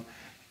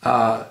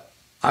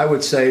 I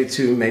would say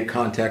to make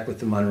contact with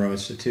the Monroe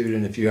Institute,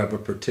 and if you have a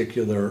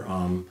particular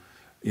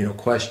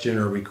question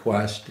or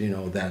request,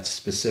 that's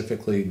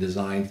specifically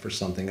designed for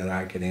something that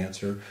I could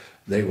answer,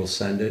 they will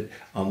send it.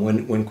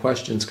 When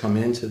questions come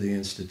into the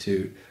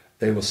Institute,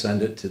 they will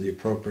send it to the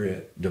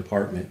appropriate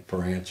department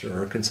for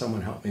answer, or can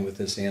someone help me with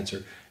this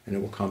answer? And it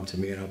will come to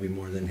me, and I'll be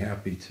more than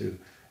happy to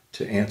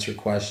answer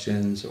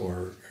questions,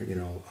 or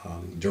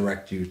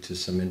direct you to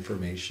some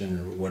information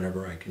or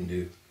whatever I can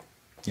do.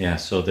 Yeah,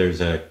 so there's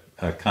a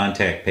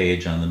contact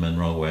page on the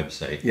Monroe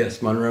website. Yes,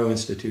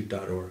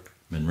 monroeinstitute.org.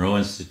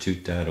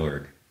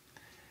 monroeinstitute.org.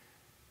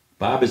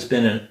 Bob, it's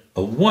been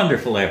a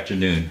wonderful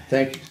afternoon.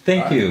 Thank you.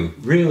 Thank you.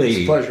 Really.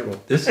 It's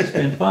pleasurable. This has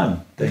been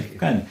fun. Thank you.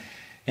 Fun.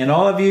 And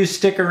all of you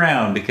stick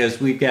around, because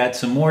we've got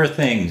some more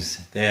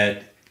things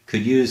that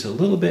could use a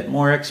little bit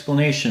more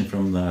explanation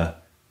from the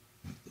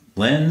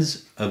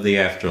lens of the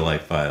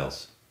Afterlife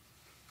Files.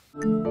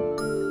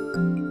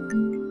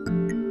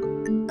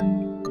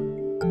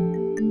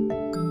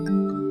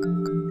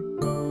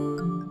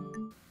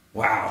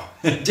 Wow,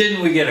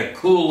 didn't we get a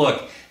cool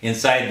look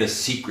inside the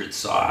secret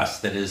sauce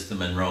that is the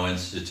Monroe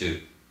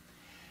Institute?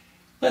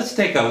 Let's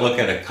take a look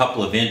at a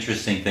couple of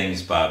interesting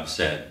things Bob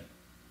said.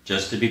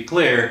 Just to be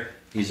clear,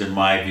 these are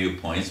my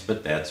viewpoints,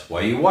 but that's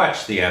why you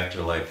watch the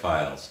Afterlife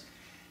Files.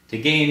 To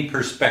gain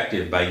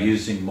perspective by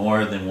using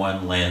more than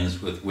one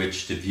lens with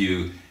which to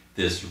view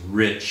this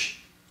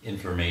rich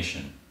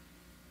information.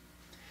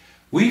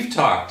 We've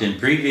talked in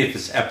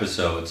previous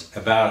episodes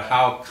about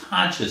how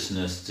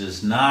consciousness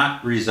does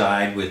not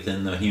reside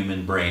within the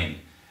human brain,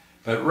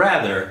 but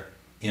rather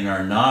in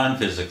our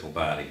non-physical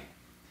body.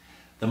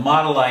 The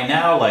model I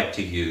now like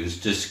to use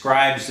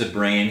describes the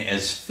brain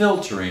as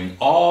filtering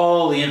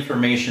all the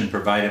information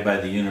provided by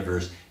the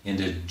universe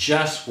into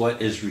just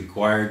what is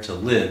required to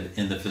live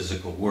in the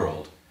physical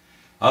world.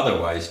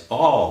 Otherwise,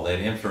 all that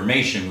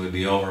information would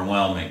be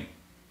overwhelming.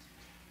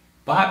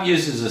 Bob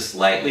uses a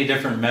slightly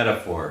different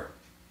metaphor.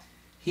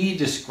 He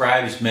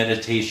describes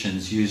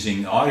meditations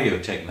using audio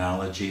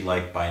technology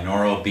like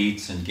binaural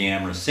beats and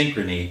gamma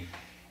synchrony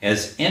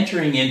as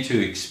entering into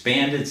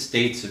expanded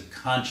states of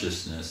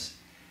consciousness,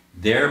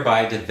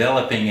 thereby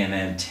developing an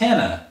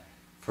antenna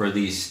for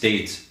these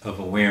states of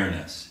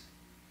awareness.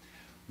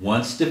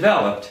 Once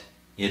developed,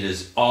 it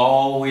is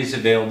always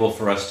available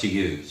for us to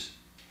use.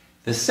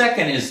 The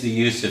second is the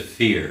use of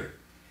fear.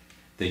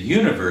 The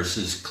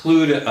universe's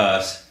clue to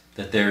us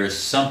that there is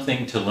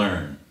something to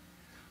learn.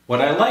 What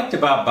I liked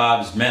about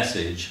Bob's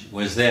message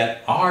was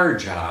that our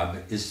job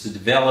is to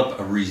develop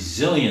a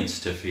resilience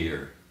to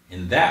fear.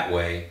 In that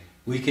way,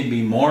 we can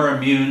be more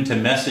immune to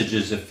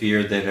messages of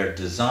fear that are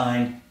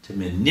designed to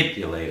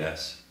manipulate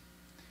us.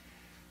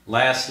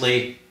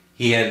 Lastly,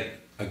 he had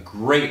a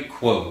great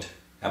quote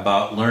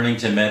about learning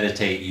to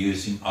meditate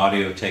using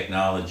audio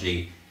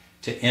technology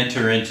to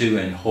enter into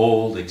and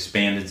hold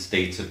expanded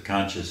states of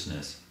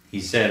consciousness.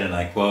 He said, and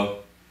I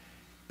quote,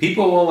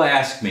 "People will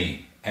ask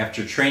me,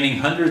 after training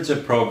hundreds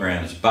of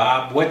programs,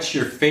 Bob, what's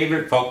your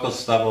favorite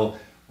focus level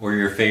or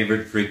your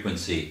favorite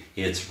frequency?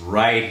 It's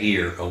right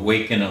here,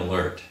 awake and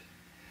alert."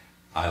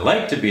 I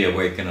like to be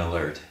awake and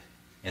alert.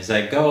 As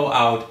I go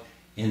out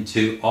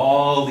into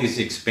all these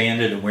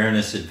expanded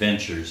awareness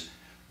adventures,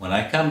 when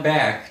I come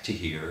back to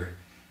here,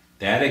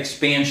 that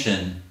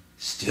expansion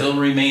still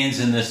remains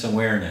in this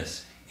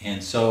awareness.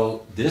 And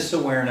so this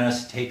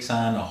awareness takes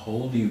on a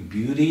whole new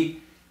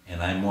beauty,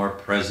 and I'm more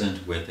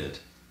present with it.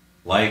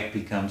 Life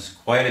becomes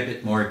quite a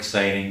bit more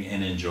exciting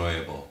and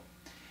enjoyable.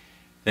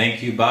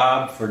 Thank you,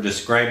 Bob, for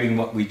describing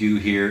what we do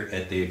here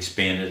at the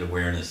Expanded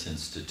Awareness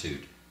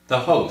Institute,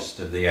 the host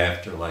of the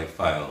Afterlife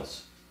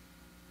Files.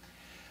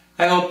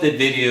 I hope that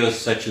videos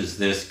such as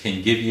this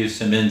can give you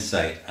some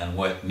insight on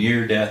what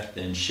near-death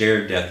and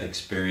shared-death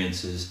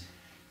experiences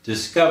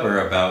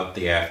discover about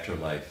the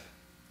afterlife,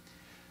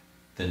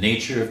 the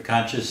nature of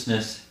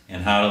consciousness,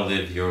 and how to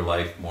live your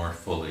life more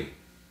fully.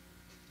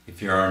 If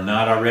you are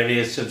not already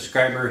a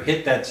subscriber,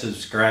 hit that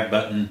subscribe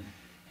button,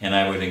 and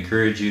I would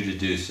encourage you to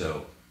do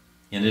so.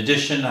 In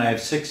addition, I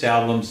have 6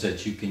 albums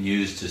that you can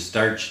use to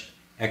start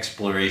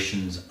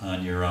explorations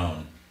on your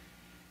own.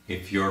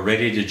 If you're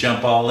ready to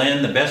jump all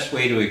in, the best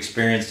way to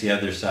experience the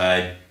other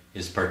side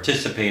is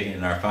participate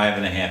in our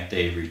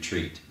 5.5-day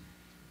retreat.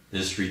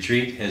 This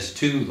retreat has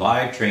 2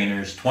 live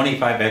trainers,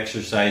 25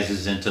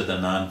 exercises into the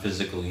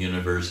non-physical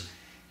universe,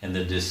 and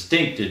the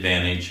distinct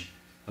advantage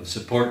of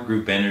support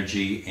group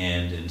energy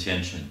and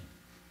intention.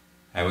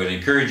 I would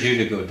encourage you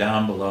to go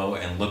down below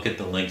and look at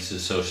the links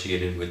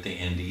associated with the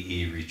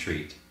NDE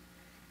retreat.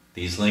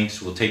 These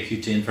links will take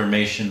you to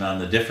information on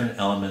the different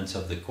elements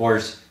of the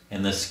course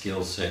and the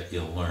skill set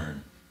you'll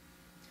learn.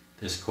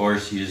 This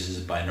course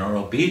uses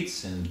binaural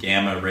beats and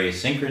gamma ray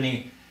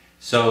synchrony,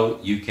 so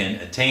you can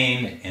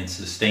attain and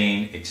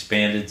sustain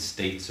expanded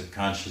states of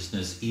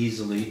consciousness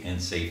easily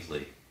and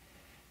safely.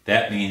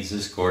 That means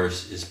this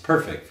course is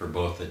perfect for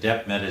both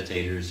adept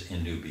meditators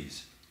and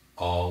newbies.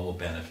 All will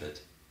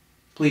benefit.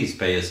 Please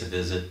pay us a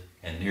visit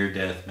at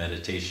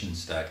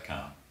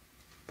neardeathmeditations.com.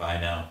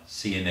 Bye now.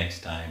 See you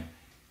next time.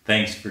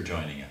 Thanks for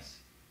joining us.